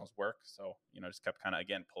 the journals work. So, just kept kind of,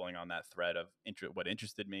 again, pulling on that thread of what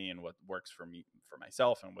interested me and what works for me, for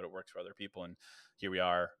myself, and what it works for other people. And here we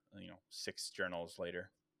are, 6 journals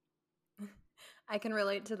later. I can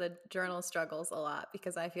relate to the journal struggles a lot,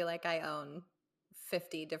 because I feel like I own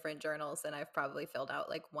 50 different journals, and I've probably filled out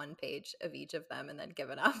like 1 page of each of them and then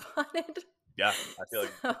given up on it. Yeah, I feel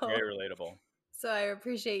like it's very relatable. So I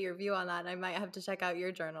appreciate your view on that. I might have to check out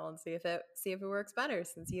your journal and see if it works better,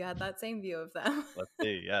 since you had that same view of them. Let's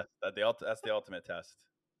see. Yes, that's the ultimate test.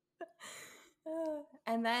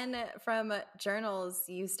 And then from journals,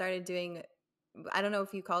 you started doing, I don't know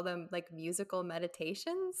if you call them like musical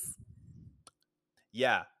meditations.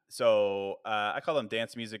 Yeah. So I call them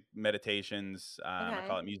dance music meditations. Okay. I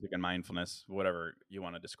call it music and mindfulness, whatever you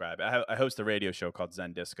want to describe it. I host a radio show called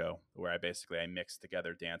Zen Disco, where I mix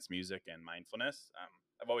together dance music and mindfulness.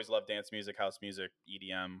 I've always loved dance music, house music,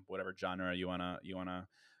 EDM, whatever genre you wanna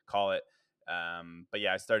call it. But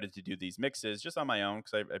yeah, I started to do these mixes just on my own,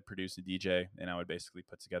 because I produce a DJ, and I would basically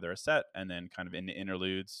put together a set, and then kind of in the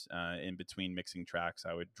interludes, in between mixing tracks,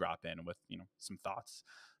 I would drop in with, some thoughts,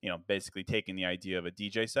 basically taking the idea of a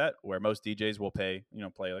DJ set, where most DJs will play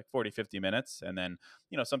like 40, 50 minutes. And then,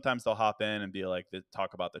 sometimes they'll hop in and be like,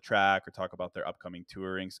 talk about the track or talk about their upcoming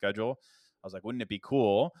touring schedule. I was like, wouldn't it be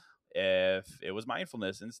cool if it was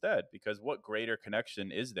mindfulness instead? Because what greater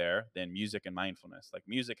connection is there than music and mindfulness? Like,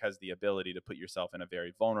 music has the ability to put yourself in a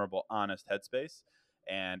very vulnerable, honest headspace.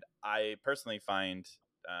 And I personally find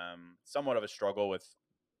somewhat of a struggle with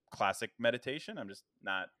classic meditation. I'm just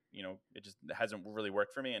not, it just hasn't really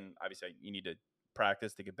worked for me. And obviously you need to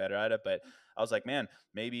practice to get better at it. But I was like, man,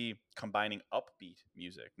 maybe combining upbeat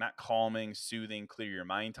music, not calming, soothing, clear your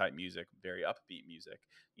mind type music, very upbeat music,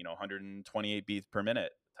 128 beats per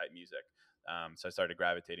minute type music. So I started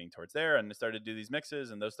gravitating towards there, and I started to do these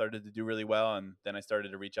mixes, and those started to do really well. And then I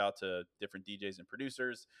started to reach out to different DJs and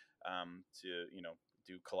producers to,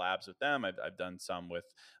 do collabs with them. I've done some with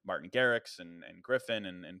Martin Garrix and Griffin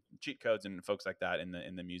and Cheat Codes and folks like that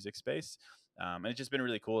in the music space. And it's just been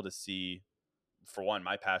really cool to see, for one,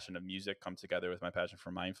 my passion of music come together with my passion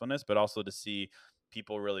for mindfulness, but also to see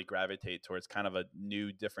people really gravitate towards kind of a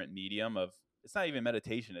new, different medium of, it's not even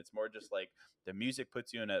meditation. It's more just like the music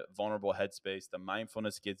puts you in a vulnerable headspace. The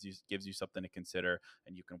mindfulness gives you something to consider,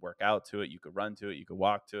 and you can work out to it. You could run to it. You could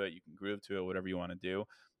walk to it. You can groove to it, whatever you want to do.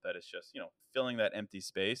 But it's just, filling that empty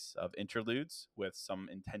space of interludes with some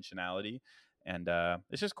intentionality. And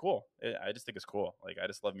it's just cool. I just think it's cool. Like, I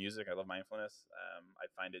just love music. I love mindfulness.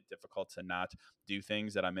 I find it difficult to not do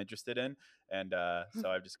things that I'm interested in. And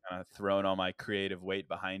so I've just kind of thrown all my creative weight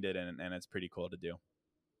behind it, and it's pretty cool to do.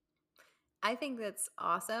 I think that's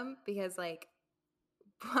awesome because, like,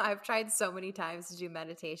 I've tried so many times to do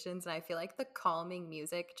meditations, and I feel like the calming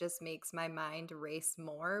music just makes my mind race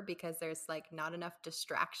more because there's like not enough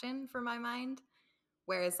distraction for my mind.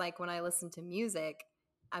 Whereas, like, when I listen to music,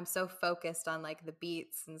 I'm so focused on like the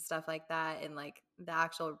beats and stuff like that and like the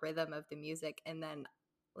actual rhythm of the music. And then,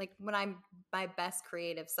 like, when I'm my best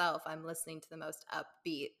creative self, I'm listening to the most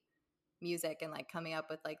upbeat music and like coming up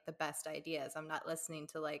with like the best ideas. I'm not listening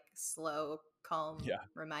to like slow, calm, Yeah.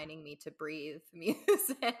 reminding me to breathe music.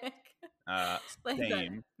 Like, that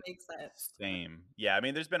Same. makes sense. Same. Yeah. I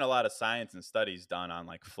mean, there's been a lot of science and studies done on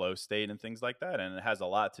like flow state and things like that. And it has a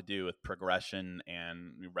lot to do with progression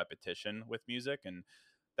and repetition with music. And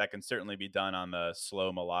that can certainly be done on the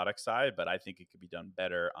slow melodic side, but I think it could be done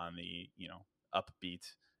better on the,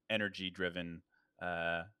 upbeat, energy driven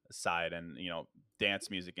side. And,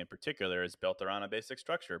 dance music in particular is built around a basic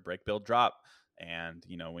structure: break, build, drop. And,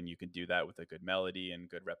 when you can do that with a good melody and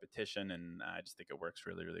good repetition, and I just think it works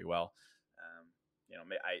really, really well.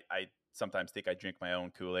 I sometimes think I drink my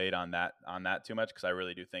own Kool-Aid on that too much, because I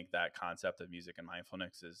really do think that concept of music and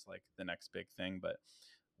mindfulness is like the next big thing, but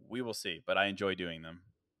we will see. But I enjoy doing them.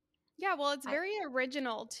 Yeah, well, it's I, very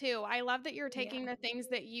original too. I love that you're taking yeah. the things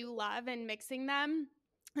that you love and mixing them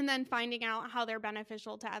and then finding out how they're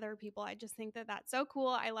beneficial to other people. I just think that that's so cool.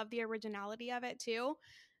 I love the originality of it too.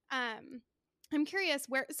 I'm curious,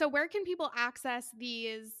 where can people access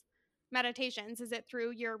these meditations? Is it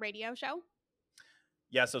through your radio show?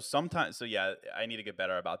 Yeah, yeah, I need to get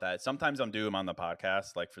better about that. Sometimes I'm doing them on the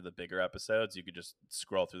podcast, like for the bigger episodes. You could just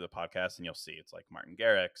scroll through the podcast and you'll see it's like Martin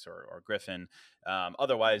Garrix or Griffin.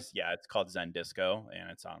 Otherwise, yeah, it's called Zen Disco,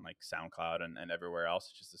 and it's on like SoundCloud and everywhere else.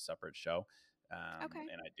 It's just a separate show. Okay.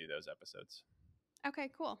 And I do those episodes. Okay,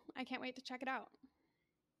 cool. I can't wait to check it out.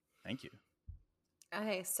 Thank you.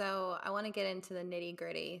 Okay, so I want to get into the nitty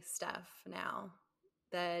gritty stuff now,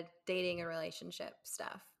 the dating and relationship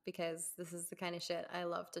stuff, because this is the kind of shit I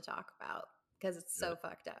love to talk about because it's so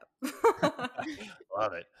fucked up.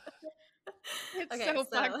 Love it. It's so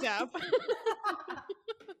fucked up.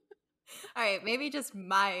 All right, maybe just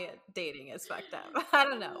my dating is fucked up. I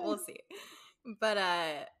don't know. We'll see. But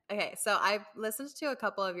okay, so I've listened to a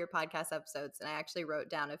couple of your podcast episodes, and I actually wrote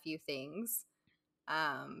down a few things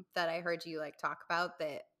that I heard you like talk about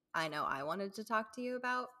that I know I wanted to talk to you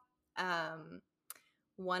about.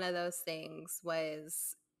 One of those things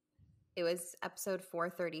was, it was episode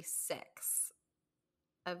 436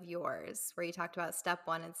 of yours, where you talked about step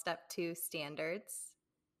 1 and step 2 standards.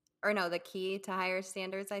 Or no, the key to higher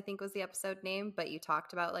standards, I think was the episode name, but you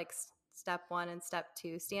talked about like step 1 and step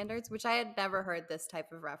 2 standards, which I had never heard this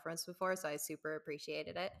type of reference before. So I super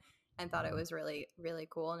appreciated it and thought it was really, really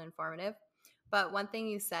cool and informative. But one thing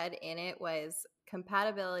you said in it was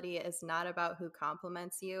compatibility is not about who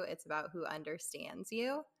compliments you, it's about who understands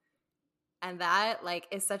you. And that like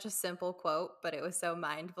is such a simple quote, but it was so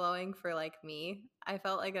mind-blowing for like me. I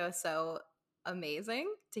felt like it was so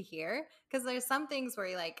amazing to hear, because there's some things where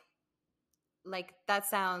you're like that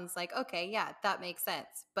sounds like, okay, yeah, that makes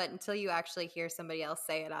sense. But until you actually hear somebody else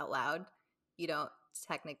say it out loud, you don't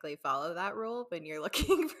technically follow that rule when you're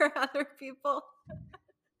looking for other people.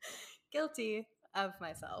 Guilty of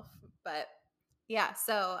myself. But yeah,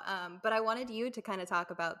 so but I wanted you to kind of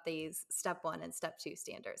talk about these step 1 and step 2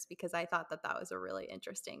 standards, because I thought that was a really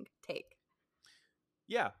interesting take.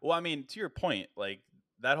 Yeah. Well, I mean, to your point, like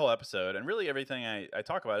that whole episode and really everything I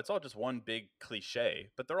talk about, it's all just one big cliche,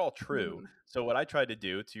 but they're all true. Mm. So what I try to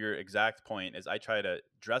do, to your exact point, is I try to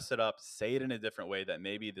dress it up, say it in a different way, that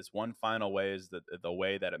maybe this one final way is the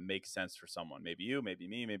way that it makes sense for someone. Maybe you, maybe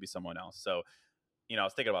me, maybe someone else. So, I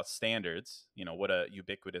was thinking about standards, what a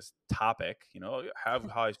ubiquitous topic, have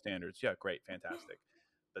high standards. Yeah, great. Fantastic.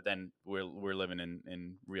 But then we're living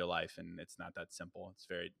in real life, and it's not that simple.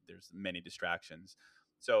 There's many distractions.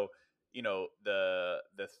 So, the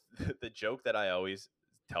the joke that I always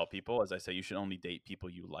tell people is I say you should only date people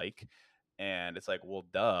you like. And it's like, well,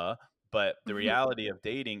 duh. But the reality of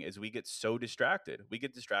dating is we get so distracted. We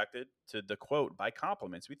get distracted, to the quote, by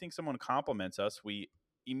compliments. We think someone compliments us, we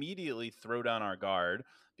immediately throw down our guard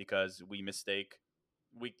because we mistake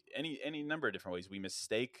any number of different ways. We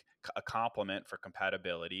mistake a compliment for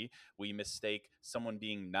compatibility. We mistake someone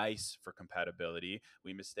being nice for compatibility.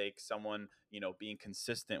 We mistake someone, being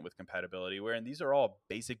consistent with compatibility. Wherein these are all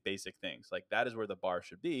basic things. Like, that is where the bar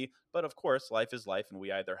should be. But of course, life is life, and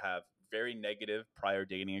we either have very negative prior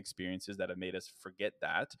dating experiences that have made us forget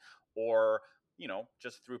that, or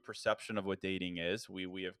just through perception of what dating is,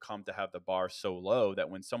 we have come to have the bar so low that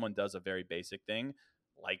when someone does a very basic thing,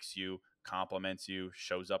 likes you, compliments you,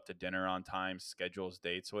 shows up to dinner on time, schedules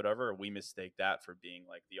dates, whatever, we mistake that for being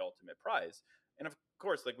like the ultimate prize. And of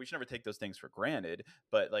course, like, we should never take those things for granted,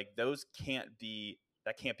 but like, that can't be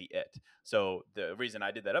it. So the reason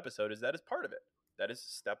I did that episode is that is part of it. That is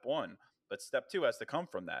step one. But step two has to come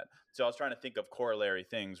from that. So I was trying to think of corollary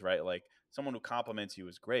things, right? Like, someone who compliments you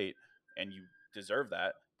is great, and you deserve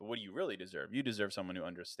that. But what do you really deserve? You deserve someone who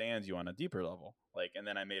understands you on a deeper level. Like, and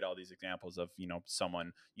then I made all these examples of, you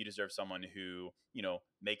deserve someone who,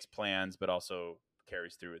 makes plans, but also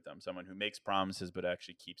carries through with them. Someone who makes promises, but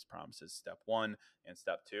actually keeps promises. Step one and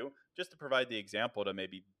step two, just to provide the example to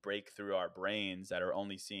maybe break through our brains that are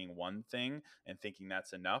only seeing one thing and thinking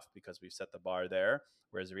that's enough because we've set the bar there.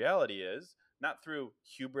 Whereas the reality is, not through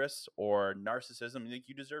hubris or narcissism, you think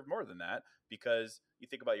you deserve more than that, because you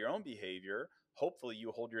think about your own behavior. Hopefully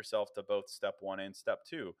you hold yourself to both step one and step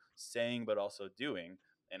two, saying but also doing.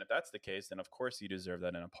 And if that's the case, then of course you deserve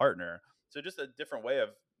that in a partner. So just a different way of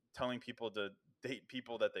telling people to date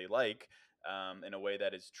people that they like, in a way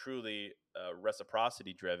that is truly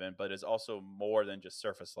reciprocity driven, but is also more than just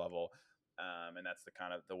surface level. And that's the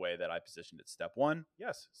kind of the way that I positioned it. Step one,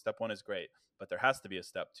 yes, step one is great, but there has to be a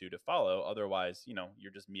step two to follow. Otherwise,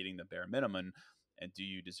 you're just meeting the bare minimum. And do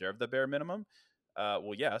you deserve the bare minimum?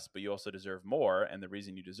 Well, yes, but you also deserve more. And the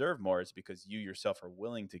reason you deserve more is because you yourself are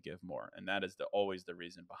willing to give more. And that is always the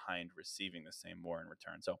reason behind receiving the same more in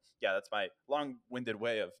return. So, yeah, that's my long winded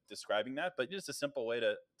way of describing that, but just a simple way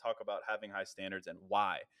to talk about having high standards and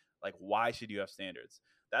why. Like, why should you have standards?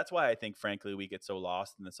 That's why I think, frankly, we get so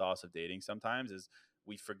lost in the sauce of dating sometimes, is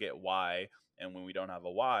we forget why. And when we don't have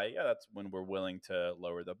a why, yeah, that's when we're willing to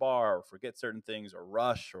lower the bar or forget certain things or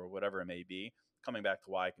rush or whatever it may be. Coming back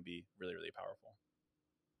to why can be really, really powerful.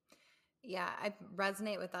 Yeah, I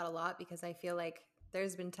resonate with that a lot because I feel like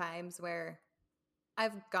there's been times where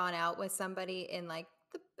I've gone out with somebody and like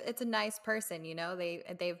it's a nice person,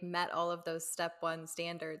 they've met all of those step one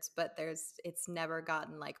standards, but it's never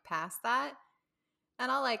gotten like past that.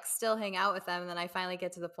 And I'll like still hang out with them, and then I finally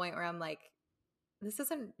get to the point where I'm like, this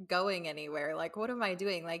isn't going anywhere. Like, what am I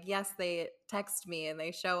doing? Like, yes, they text me and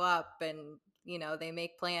they show up and, they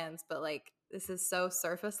make plans, but like, this is so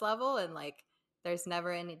surface level, and like, there's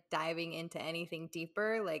never any diving into anything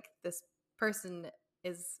deeper. Like, this person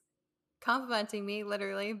is complimenting me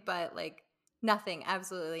literally, but like, nothing,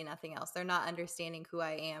 absolutely nothing else. They're not understanding who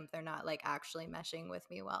I am. They're not like actually meshing with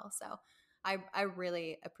me well. So I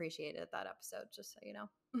really appreciated that episode, just so you know.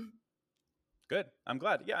 Good. I'm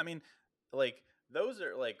glad. Yeah. I mean, like, those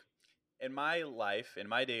are like, in my life, in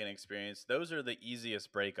my dating experience, those are the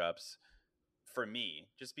easiest breakups for me,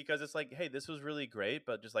 just because it's like, hey, this was really great,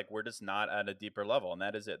 but just like, we're just not at a deeper level, and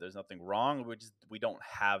that is it. There's nothing wrong. We don't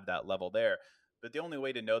have that level there. But the only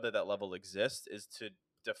way to know that that level exists is to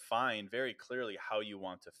define very clearly how you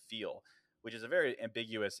want to feel, which is a very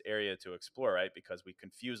ambiguous area to explore, right? Because we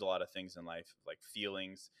confuse a lot of things in life, like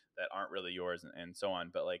feelings that aren't really yours, and so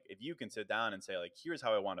on. But like, if you can sit down and say, like, here's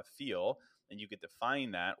how I want to feel, and you could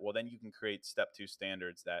define that, well, then you can create step two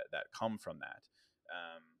standards that come from that.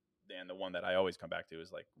 And the one that I always come back to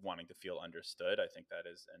is like wanting to feel understood. I think that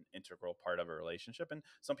is an integral part of a relationship. And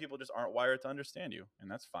some people just aren't wired to understand you, and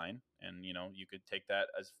that's fine. And, you could take that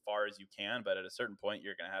as far as you can, but at a certain point,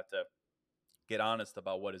 you're going to have to get honest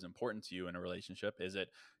about what is important to you in a relationship. Is it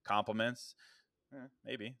compliments?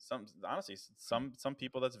 Maybe honestly, some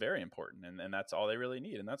people that's very important, and that's all they really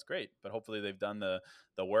need. And that's great. But hopefully they've done the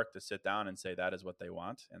work to sit down and say that is what they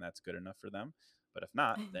want, and that's good enough for them. But if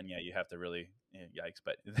not, then yeah, you have to really, yikes.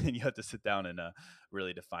 But then you have to sit down and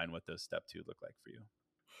really define what those step two look like for you.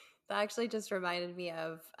 That actually just reminded me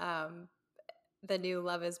of the new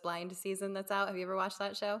Love is Blind season that's out. Have you ever watched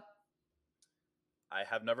that show? I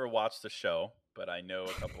have never watched the show, but I know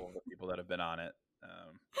a couple of the people that have been on it.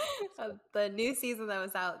 The new season that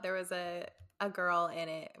was out, there was a a girl in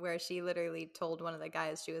it where she literally told one of the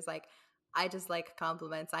guys, she was like, I just like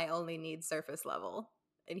compliments. I only need surface level.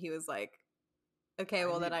 And he was like, okay, I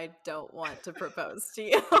well then mean, I don't want to propose to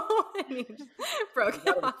you. And he just broke you it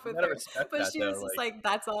gotta off you with gotta her. respect But that she though. was just Like, like,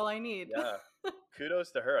 that's all I need. yeah,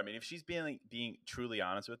 kudos to her. I mean, if she's being truly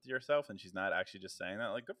honest with yourself and she's not actually just saying that,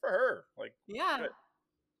 like, good for her. Like, Yeah. good.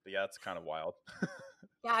 But yeah, it's kind of wild.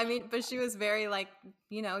 Yeah, I mean, but she was very like,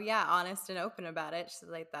 yeah, honest and open about it. She's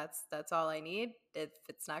like, that's all I need. If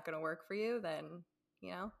it's not gonna work for you, then,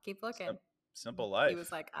 keep looking. Simple He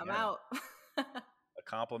was life. like, I'm Yeah, out. a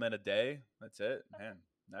compliment a day. That's it, man.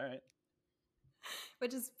 All right.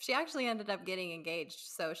 Which is, she actually ended up getting engaged.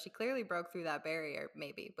 So she clearly broke through that barrier,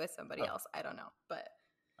 maybe with somebody Huh. else. I don't know. But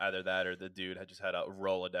Either that or the dude had just had a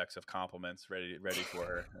Rolodex of compliments ready for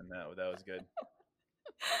her, and that was good.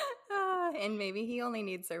 and maybe he only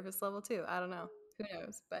needs surface level too. I don't know. Who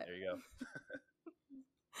knows? But There you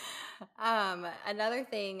go. another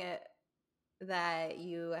thing that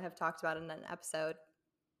you have talked about in an episode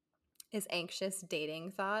is anxious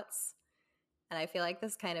dating thoughts. And I feel like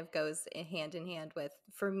this kind of goes hand in hand with,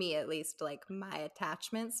 for me at least, like my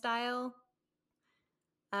attachment style.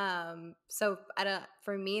 So I don't,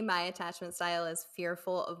 for me, my attachment style is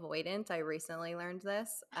fearful avoidant. I recently learned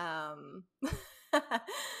this.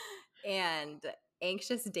 And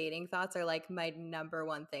anxious dating thoughts are like my number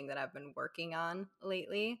one thing that I've been working on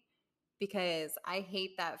lately, because I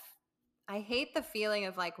hate that. I hate the feeling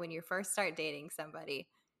of like when you first start dating somebody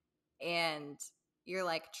and you're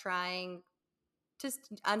like trying just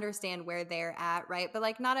understand where they're at, right? But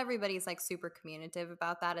like not everybody's like super communicative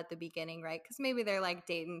about that at the beginning, right? Because maybe they're like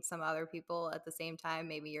dating some other people at the same time.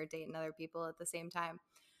 Maybe you're dating other people at the same time.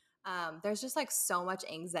 There's just like so much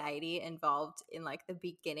anxiety involved in like the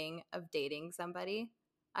beginning of dating somebody,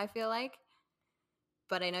 I feel like.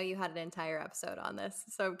 But I know you had an entire episode on this,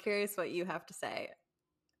 so I'm curious what you have to say.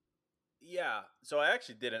 Yeah. So I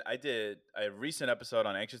actually I did a recent episode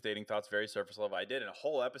on anxious dating thoughts, very surface level. I did a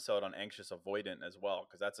whole episode on anxious avoidant as well,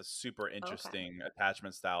 because that's a super Okay. interesting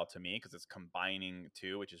attachment style to me, because it's combining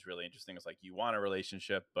two, which is really interesting. It's like you want a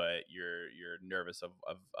relationship, but you're nervous of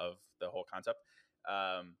the whole concept.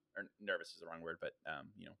 Or nervous is the wrong word, but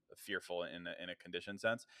fearful in a conditioned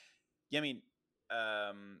sense. Yeah, I mean,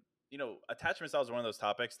 attachment styles are one of those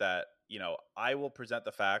topics that, I will present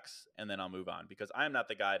the facts and then I'll move on, because I am not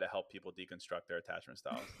the guy to help people deconstruct their attachment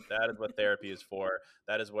styles. That is what therapy is for.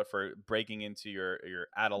 That is what for breaking into your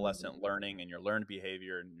adolescent learning and your learned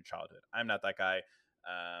behavior in your childhood. I'm not that guy.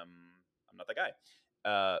 I'm not that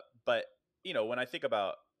guy. But when I think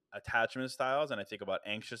about attachment styles and I think about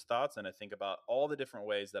anxious thoughts and I think about all the different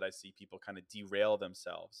ways that I see people kind of derail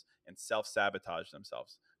themselves and self-sabotage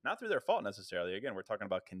themselves, not through their fault necessarily. Again, we're talking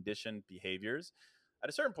about conditioned behaviors. At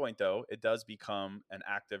a certain point, though, it does become an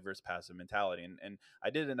active versus passive mentality. And I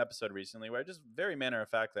did an episode recently where I just very matter of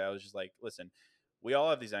fact that I was just like, listen, we all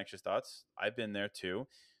have these anxious thoughts. I've been there too.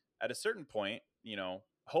 At a certain point,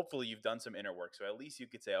 hopefully you've done some inner work. So at least you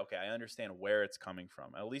could say, okay, I understand where it's coming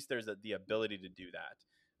from. At least there's the ability to do that.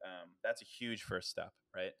 That's a huge first step,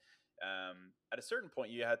 right? At a certain point,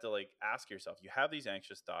 you have to like ask yourself, you have these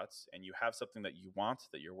anxious thoughts and you have something that you want,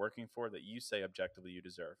 that you're working for, that you say objectively you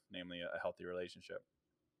deserve, namely a healthy relationship.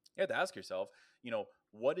 You have to ask yourself,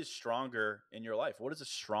 what is stronger in your life? What is a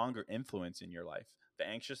stronger influence in your life? The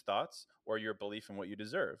anxious thoughts or your belief in what you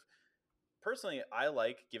deserve? Personally, I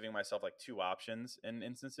like giving myself like two options in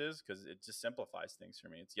instances, because it just simplifies things for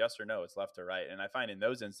me. It's yes or no, it's left or right. And I find in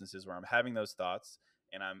those instances where I'm having those thoughts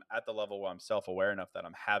and I'm at the level where I'm self-aware enough that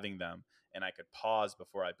I'm having them and I could pause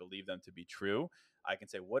before I believe them to be true, I can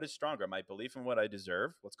say, what is stronger? My belief in what I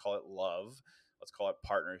deserve, let's call it love, let's call it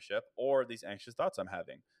partnership, or these anxious thoughts I'm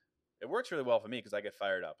having? It works really well for me because I get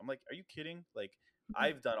fired up. I'm like, are you kidding? Like,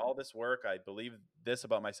 I've done all this work. I believe this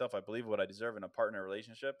about myself. I believe what I deserve in a partner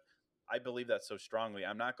relationship. I believe that so strongly.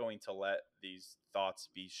 I'm not going to let these thoughts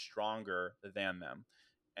be stronger than them.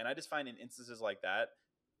 And I just find in instances like that,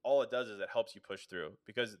 all it does is it helps you push through,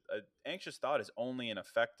 because an anxious thought is only an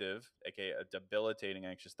effective, aka a debilitating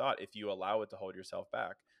anxious thought, if you allow it to hold yourself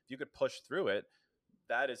back. If you could push through it,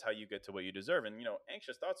 that is how you get to what you deserve. And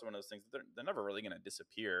anxious thoughts are one of those things that they're never really going to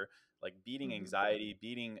disappear. Like beating anxiety,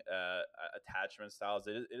 beating attachment styles,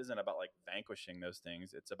 it isn't about like vanquishing those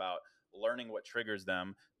things. It's about learning what triggers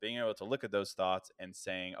them, being able to look at those thoughts and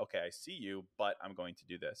saying, okay, I see you, but I'm going to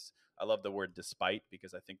do this. I love the word despite,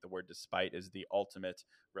 because I think the word despite is the ultimate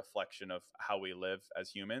reflection of how we live as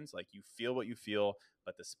humans. Like, you feel what you feel,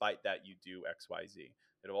 but despite that, you do X, Y, Z.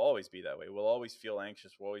 It'll always be that way. We'll always feel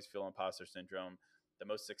anxious. We'll always feel imposter syndrome. The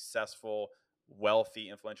most successful, wealthy,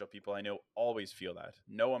 influential people I know always feel that.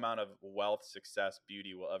 No amount of wealth, success,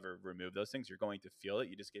 beauty will ever remove those things. You're going to feel it.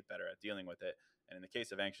 You just get better at dealing with it. And in the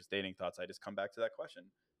case of anxious dating thoughts, I just come back to that question.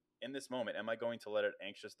 In this moment, am I going to let an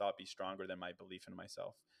anxious thought be stronger than my belief in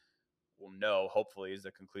myself? Well, no, hopefully is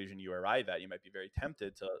the conclusion you arrive at. You might be very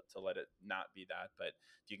tempted to let it not be that. But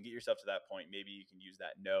if you can get yourself to that point, maybe you can use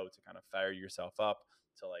that no to kind of fire yourself up,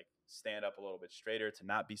 to like stand up a little bit straighter, to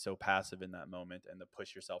not be so passive in that moment, and to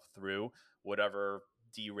push yourself through whatever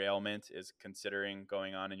derailment is considering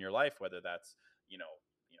going on in your life, whether that's,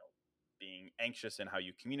 being anxious in how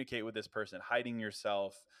you communicate with this person, hiding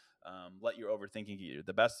yourself, let your overthinking get you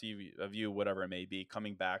the best of you, whatever it may be.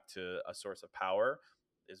 Coming back to a source of power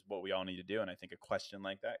is what we all need to do. And I think a question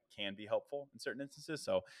like that can be helpful in certain instances.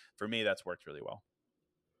 So for me, that's worked really well.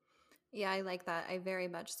 Yeah, I like that. I very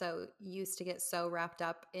much so used to get so wrapped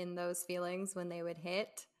up in those feelings when they would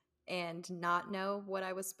hit and not know what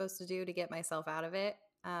I was supposed to do to get myself out of it.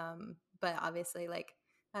 But obviously, like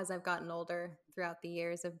as I've gotten older throughout the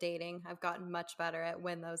years of dating, I've gotten much better at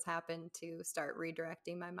when those happen to start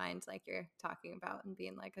redirecting my mind, like you're talking about, and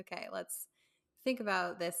being like, okay, let's think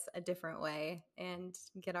about this a different way and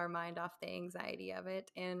get our mind off the anxiety of it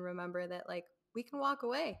and remember that like we can walk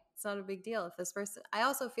away. It's not a big deal if this person, I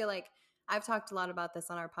also feel like I've talked a lot about this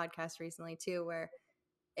on our podcast recently too, where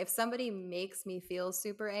if somebody makes me feel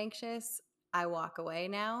super anxious, I walk away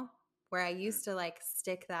now, where I used to like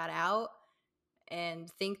stick that out and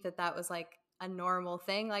think that that was like a normal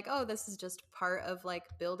thing, like, oh, this is just part of like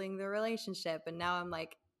building the relationship. And now I'm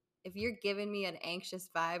like, if you're giving me an anxious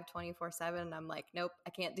vibe 24/7, I'm like, nope, I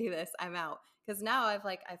can't do this, I'm out. Because now I've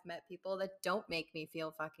met people that don't make me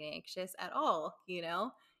feel fucking anxious at all,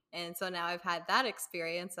 and so now I've had that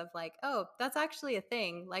experience of like, oh, that's actually a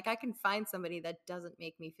thing. Like I can find somebody that doesn't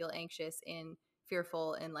make me feel anxious and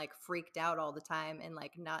fearful and like freaked out all the time and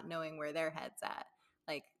like not knowing where their head's at.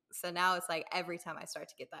 Like, so now it's like every time I start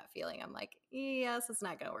to get that feeling, I'm like, yes, it's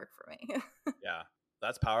not going to work for me. Yeah,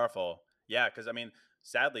 that's powerful. Yeah, because I mean,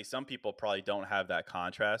 sadly, some people probably don't have that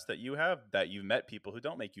contrast that you have, that you've met people who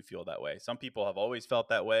don't make you feel that way. Some people have always felt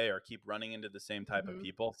that way or keep running into the same type of Mhm.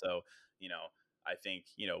 people. So, I think,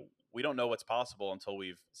 we don't know what's possible until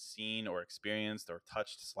we've seen or experienced or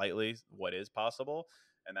touched slightly what is possible.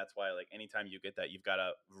 And that's why, like, anytime you get that, you've got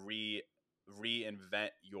to reinvent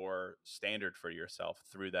your standard for yourself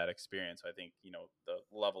through that experience. I think, the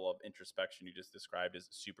level of introspection you just described is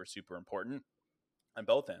super, super important on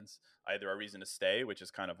both ends. Either a reason to stay, which is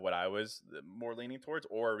kind of what I was more leaning towards,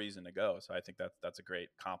 or a reason to go. So I think that's a great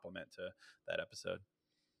compliment to that episode.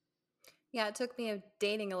 Yeah, it took me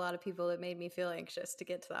dating a lot of people that made me feel anxious to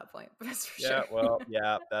get to that point. That's for Yeah, sure. well,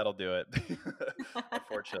 yeah, that'll do it.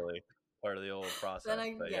 Unfortunately, part of the old Then process.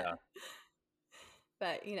 I But yeah, yeah.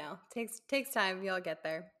 but takes time. You'll get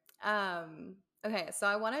there. Okay, so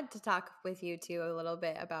I wanted to talk with you too a little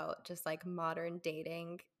bit about just like modern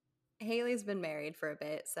dating. Haley's been married for a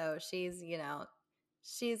bit, so she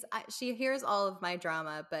hears all of my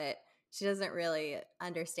drama, but she doesn't really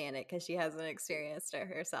understand it because she hasn't experienced it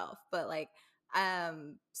herself. But like,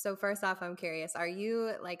 so first off, I'm curious: are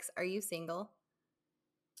you single?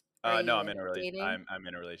 Are No, you I'm in a relation. dating? I'm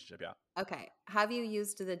in a relationship. Yeah. Okay. Have you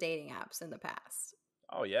used the dating apps in the past?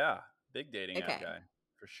 Oh yeah, big dating app Okay. guy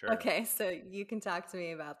for sure. Okay, so you can talk to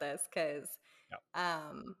me about this because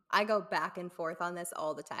Yeah. I go back and forth on this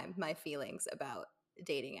all the time. My feelings about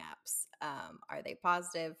dating apps. Are they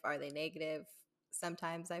positive? Are they negative?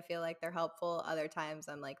 Sometimes I feel like they're helpful. Other times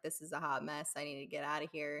I'm like, this is a hot mess. I need to get out of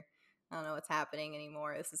here. I don't know what's happening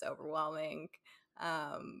anymore. This is overwhelming.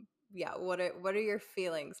 Yeah, what are your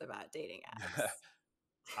feelings about dating apps?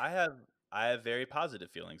 I have I have very positive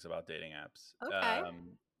feelings about dating apps. Okay.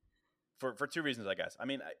 For two reasons, I guess. I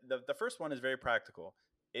mean, the first one is very practical.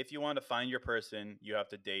 If you want to find your person, you have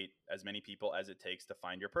to date as many people as it takes to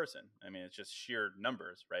find your person. I mean, it's just sheer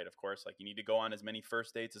numbers, right? Of course, like you need to go on as many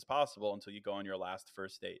first dates as possible until you go on your last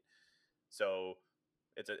first date. So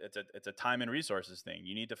it's a time and resources thing.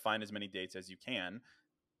 You need to find as many dates as you can.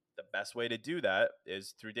 The best way to do that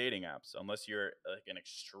is through dating apps, unless you're like an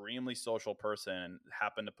extremely social person and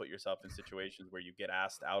happen to put yourself in situations where you get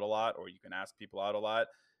asked out a lot or you can ask people out a lot.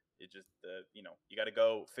 It just you got to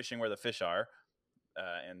go fishing where the fish are,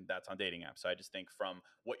 and that's on dating apps. So I just think from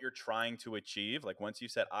what you're trying to achieve, like once you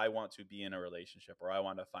said I want to be in a relationship or I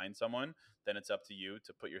want to find someone, then it's up to you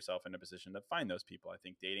to put yourself in a position to find those people. I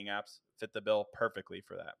think dating apps fit the bill perfectly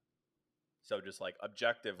for that. So just like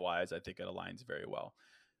objective wise, I think it aligns very well.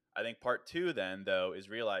 I think part two, then, though, is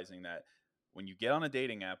realizing that when you get on a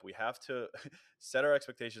dating app, we have to set our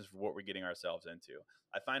expectations for what we're getting ourselves into.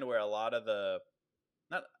 I find where a lot of the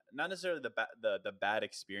not not necessarily the bad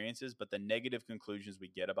experiences, but the negative conclusions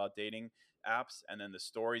we get about dating apps, and then the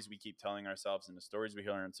stories we keep telling ourselves and the stories we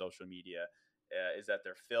hear on social media, is that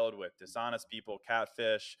they're filled with dishonest people,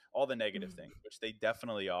 catfish, all the negative things, which they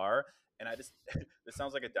definitely are. And I just, this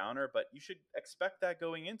sounds like a downer, but you should expect that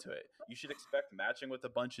going into it. You should expect matching with a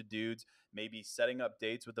bunch of dudes, maybe setting up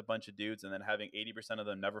dates with a bunch of dudes, and then having 80% of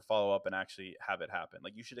them never follow up and actually have it happen.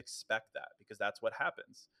 Like, you should expect that, because that's what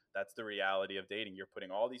happens. That's the reality of dating. You're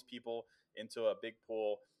putting all these people into a big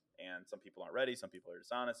pool, and some people aren't ready, some people are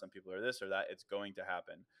dishonest, some people are this or that. It's going to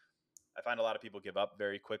happen. I find a lot of people give up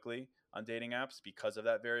very quickly on dating apps because of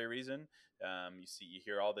that very reason. You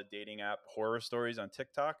hear all the dating app horror stories on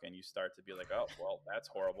TikTok, and you start to be like, oh, well, that's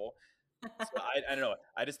horrible. So I don't know.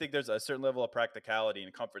 I just think there's a certain level of practicality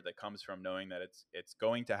and comfort that comes from knowing that it's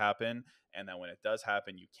going to happen, and that when it does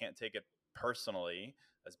happen, you can't take it personally,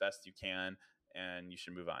 as best you can, and you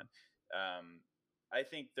should move on. I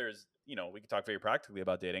think we can talk very practically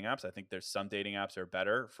about dating apps. I think there's some dating apps are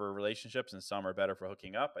better for relationships and some are better for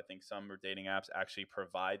hooking up. I think some dating apps actually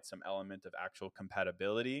provide some element of actual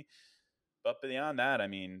compatibility. But beyond that, I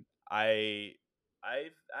mean, I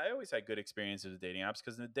always had good experiences with dating apps,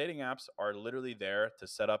 because the dating apps are literally there to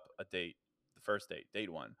set up a date, the first date, date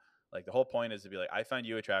one. Like, the whole point is to be like, I find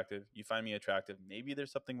you attractive, you find me attractive. Maybe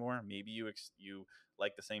there's something more. Maybe you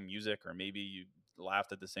like the same music, or maybe you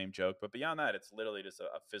laughed at the same joke. But beyond that, it's literally just a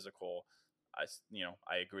physical.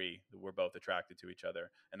 I agree that we're both attracted to each other,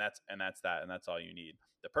 and that's all you need.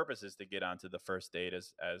 The purpose is to get onto the first date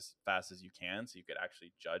as fast as you can, so you could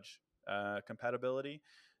actually judge compatibility.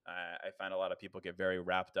 I find a lot of people get very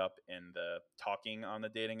wrapped up in the talking on the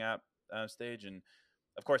dating app stage, and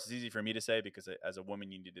of course, it's easy for me to say, because as a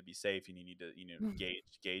woman, you need to be safe and you need to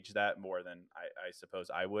gauge that more than I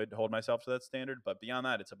suppose I would hold myself to that standard. But beyond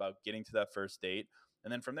that, it's about getting to that first date,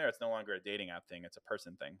 and then from there, it's no longer a dating app thing; it's a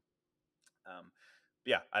person thing. Um,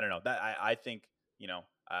 yeah, I don't know. That I think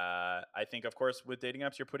I think, of course, with dating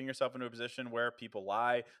apps, you're putting yourself into a position where people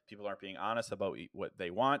lie, people aren't being honest about what they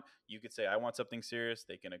want. You could say, I want something serious.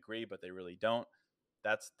 They can agree, but they really don't.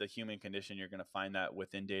 That's the human condition. You're going to find that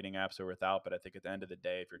within dating apps or without. But I think at the end of the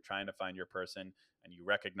day, if you're trying to find your person and you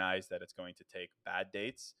recognize that it's going to take bad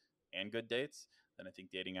dates and good dates, then I think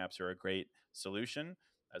dating apps are a great solution.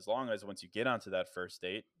 As long as once you get onto that first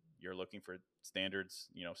date, you're looking for standards,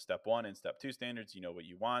 step one and step two standards, you know what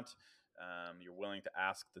you want. You're willing to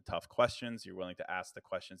ask the tough questions. You're willing to ask the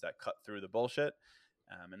questions that cut through the bullshit.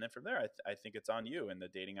 And then from there, I think it's on you. And the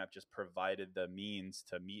dating app just provided the means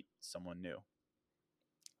to meet someone new.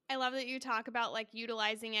 I love that you talk about like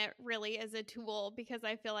utilizing it really as a tool, because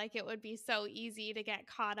I feel like it would be so easy to get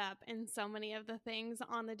caught up in so many of the things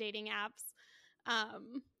on the dating apps.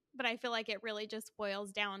 But I feel like it really just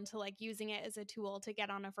boils down to like using it as a tool to get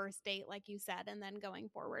on a first date, like you said, and then going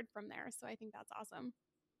forward from there. So I think that's awesome.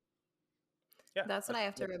 Yeah, That's what I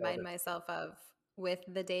have to remind myself of with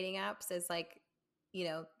the dating apps is like,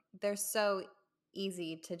 they're so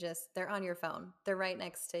easy to they're on your phone. They're right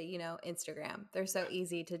next to, Instagram. They're so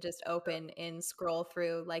easy to just open and scroll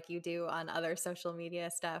through like you do on other social media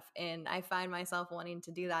stuff. And I find myself wanting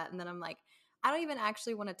to do that. And then I'm like, I don't even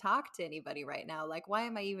actually want to talk to anybody right now. Like, why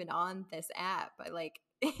am I even on this app?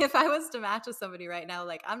 If I was to match with somebody right now,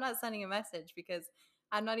 like, I'm not sending a message because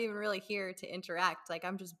I'm not even really here to interact. Like,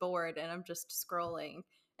 I'm just bored and I'm just scrolling.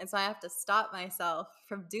 And so I have to stop myself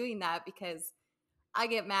from doing that, because I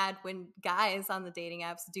get mad when guys on the dating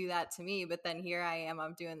apps do that to me, but then here I am,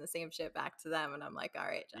 I'm doing the same shit back to them, and I'm like, all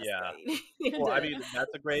right, Jessica. Yeah. Well, I mean,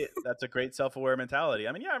 that's a great self-aware mentality.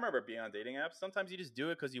 I mean, yeah, I remember being on dating apps. Sometimes you just do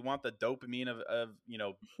it because you want the dopamine of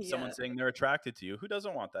someone saying they're attracted to you. Who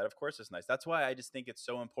doesn't want that? Of course, it's nice. That's why I just think it's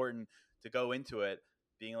so important to go into it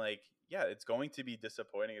being like, yeah, it's going to be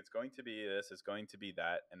disappointing. It's going to be this. It's going to be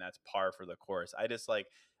that, and that's par for the course.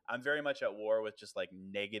 I'm very much at war with just like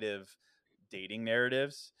negative dating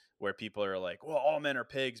narratives where people are like, well, all men are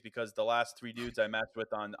pigs because the last 3 dudes I matched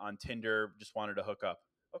with on Tinder just wanted to hook up.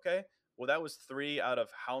 Okay. Well, that was 3 out of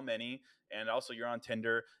how many? And also you're on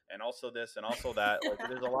Tinder and also this and also that. Like,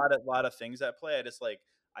 there's a lot of things at play.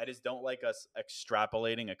 I just don't like us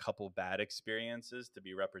extrapolating a couple bad experiences to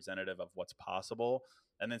be representative of what's possible.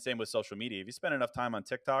 And then same with social media. If you spend enough time on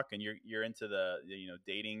TikTok and you're into the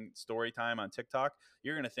dating story time on TikTok,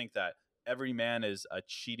 you're going to think that every man is a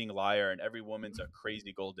cheating liar and every woman's a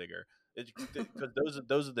crazy gold digger, because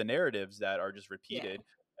those are the narratives that are just repeated.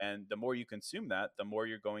 Yeah. And the more you consume that, the more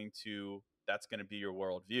that's going to be your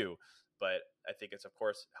worldview. But I think it's, of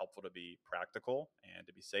course, helpful to be practical and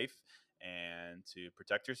to be safe and to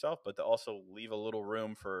protect yourself, but to also leave a little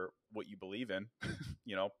room for what you believe in.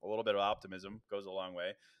 A little bit of optimism goes a long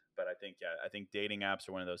way. But I think dating apps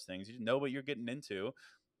are one of those things. You know what you're getting into.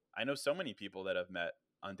 I know so many people that have met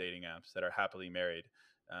on dating apps that are happily married.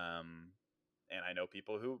 Um, and I know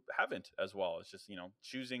people who haven't as well. It's just,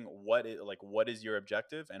 choosing what is your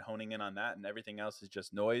objective and honing in on that, and everything else is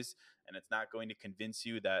just noise, and it's not going to convince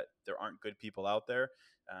you that there aren't good people out there.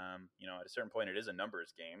 At a certain point, it is a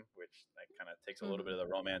numbers game, which like, kind of takes a little bit of the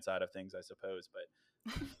romance out of things, I suppose.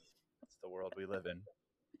 But that's the world we live in.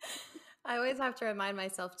 I always have to remind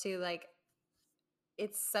myself too, like,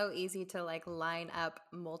 it's so easy to like line up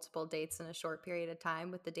multiple dates in a short period of time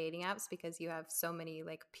with the dating apps because you have so many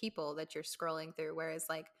like people that you're scrolling through. Whereas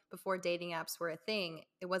like before dating apps were a thing,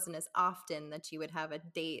 it wasn't as often that you would have a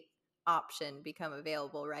date option become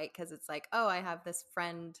available, right? Because it's like, oh, I have this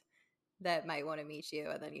friend that might want to meet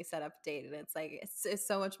you, and then you set up a date, and it's like it's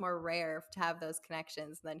so much more rare to have those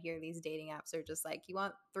connections. And then here these dating apps are just like, you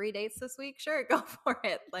want 3 dates this week? Sure, go for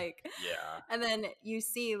it. Like, Yeah. and then you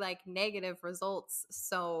see like negative results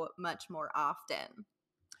so much more often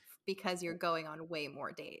because you're going on way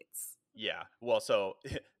more dates. Yeah. Well, so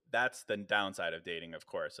that's the downside of dating, of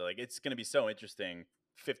course. So like it's going to be so interesting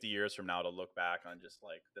 50 years from now to look back on just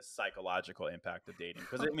like the psychological impact of dating,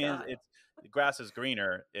 because it means it's the grass is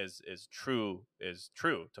greener is true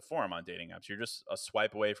to form on dating apps. You're just a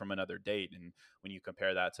swipe away from another date. And when you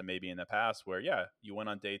compare that to maybe in the past where you went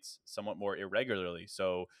on dates somewhat more irregularly,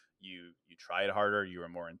 so you tried harder, you were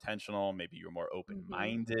more intentional, maybe you were more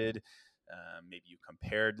open-minded, maybe you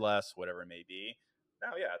compared less, whatever it may be.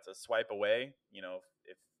 Now it's a swipe away.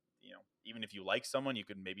 If even if you like someone, you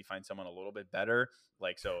could maybe find someone a little bit better.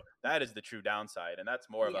 Like, so that is the true downside. And that's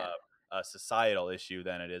more of a societal issue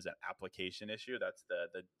than it is an application issue. That's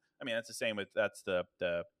that's the same with, that's the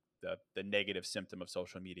negative symptom of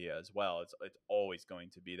social media as well. It's always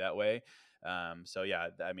going to be that way. That's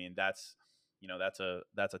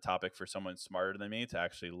a topic for someone smarter than me to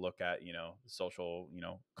actually look at, social,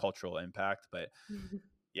 cultural impact. But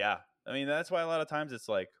that's why a lot of times it's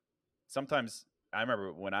like, sometimes I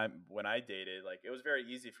remember when I dated, like it was very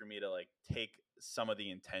easy for me to like take some of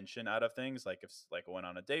the intention out of things. Like if like I went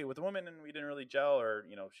on a date with a woman and we didn't really gel, or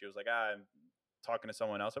she was like, I'm talking to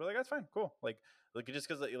someone else, I'd be like, that's fine, cool. Like just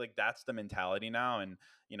because like that's the mentality now. And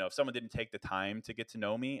if someone didn't take the time to get to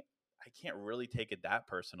know me, I can't really take it that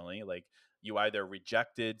personally. Like, you either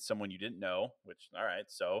rejected someone you didn't know, which, all right,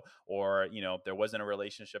 so, or, there wasn't a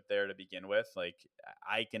relationship there to begin with. Like,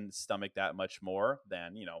 I can stomach that much more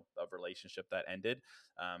than, a relationship that ended.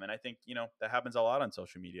 And I think, that happens a lot on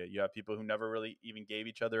social media. You have people who never really even gave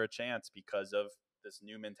each other a chance because of this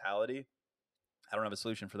new mentality. I don't have a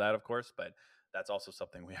solution for that, of course, but that's also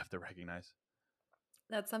something we have to recognize.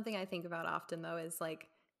 That's something I think about often, though, is like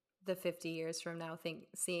the 50 years from now,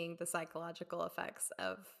 seeing the psychological effects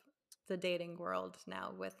of the dating world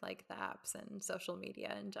now with like the apps and social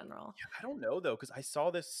media in general. Yeah, I don't know though, because I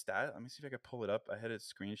saw this stat. Let me see if I could pull it up. I had a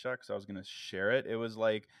screenshot because I was going to share it. It was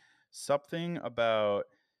like something about,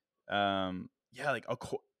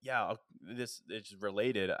 this is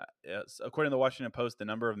related. According to the Washington Post, the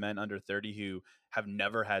number of men under 30 who have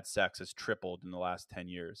never had sex has tripled in the last 10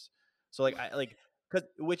 years. So I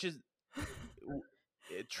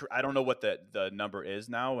don't know what the number is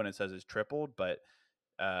now when it says it's tripled, but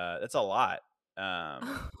that's a lot.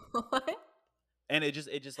 What? And it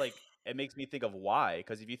just like, it makes me think of why.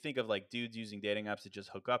 Because if you think of like dudes using dating apps to just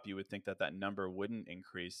hook up, you would think that number wouldn't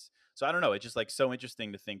increase. So I don't know. It's just like so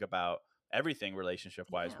interesting to think about everything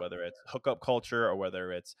relationship wise, whether it's hookup culture or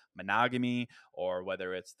whether it's monogamy or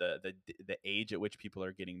whether it's the age at which people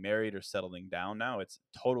are getting married or settling down now. It's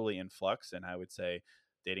totally in flux. And I would say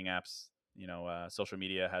dating apps, social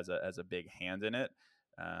media has a big hand in it.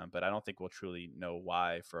 But I don't think we'll truly know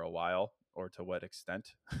why for a while or to what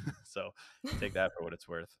extent. So take that for what it's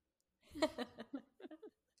worth.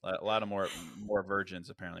 A lot of more virgins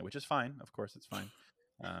apparently, which is fine. Of course, it's fine.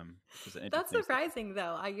 That's surprising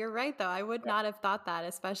though. You're right though. I would not have thought that,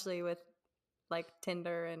 especially with like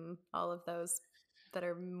Tinder and all of those that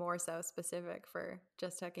are more so specific for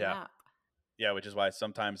just hooking up. Yeah, which is why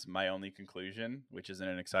sometimes my only conclusion, which isn't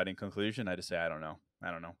an exciting conclusion, I just say, I don't know.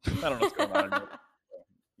 I don't know what's going on. So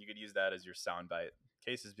you could use that as your soundbite.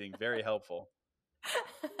 Case is being very helpful.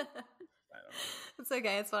 I don't know. It's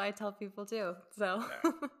okay. It's what I tell people too. So,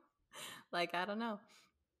 like, I don't know.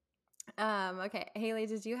 Okay, Haley,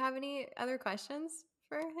 did you have any other questions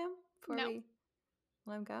for him before we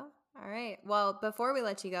let him go? All right. Well, before we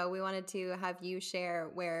let you go, we wanted to have you share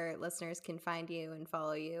where listeners can find you and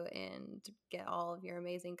follow you and get all of your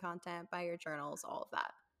amazing content, buy your journals, all of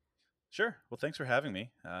that. Sure. Well, thanks for having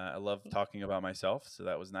me. I love talking about myself, so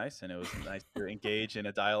that was nice, and it was nice to engage in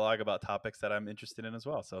a dialogue about topics that I'm interested in as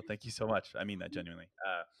well. So thank you so much. I mean that genuinely.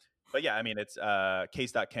 But yeah, I mean it's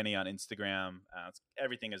case.kenny on Instagram.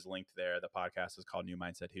 Everything is linked there. The podcast is called New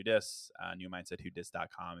Mindset Who Dis,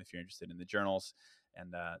 newmindsetwhodis.com if you're interested in the journals,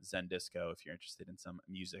 and Zen Disco if you're interested in some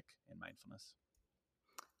music and mindfulness.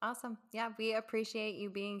 Awesome. Yeah, we appreciate you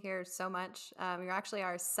being here so much. You're actually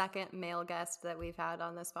our second male guest that we've had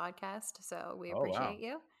on this podcast. So we appreciate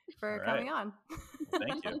you for coming on. Well,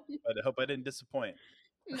 thank you. But I hope I didn't disappoint.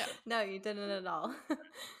 No. No, you didn't at all.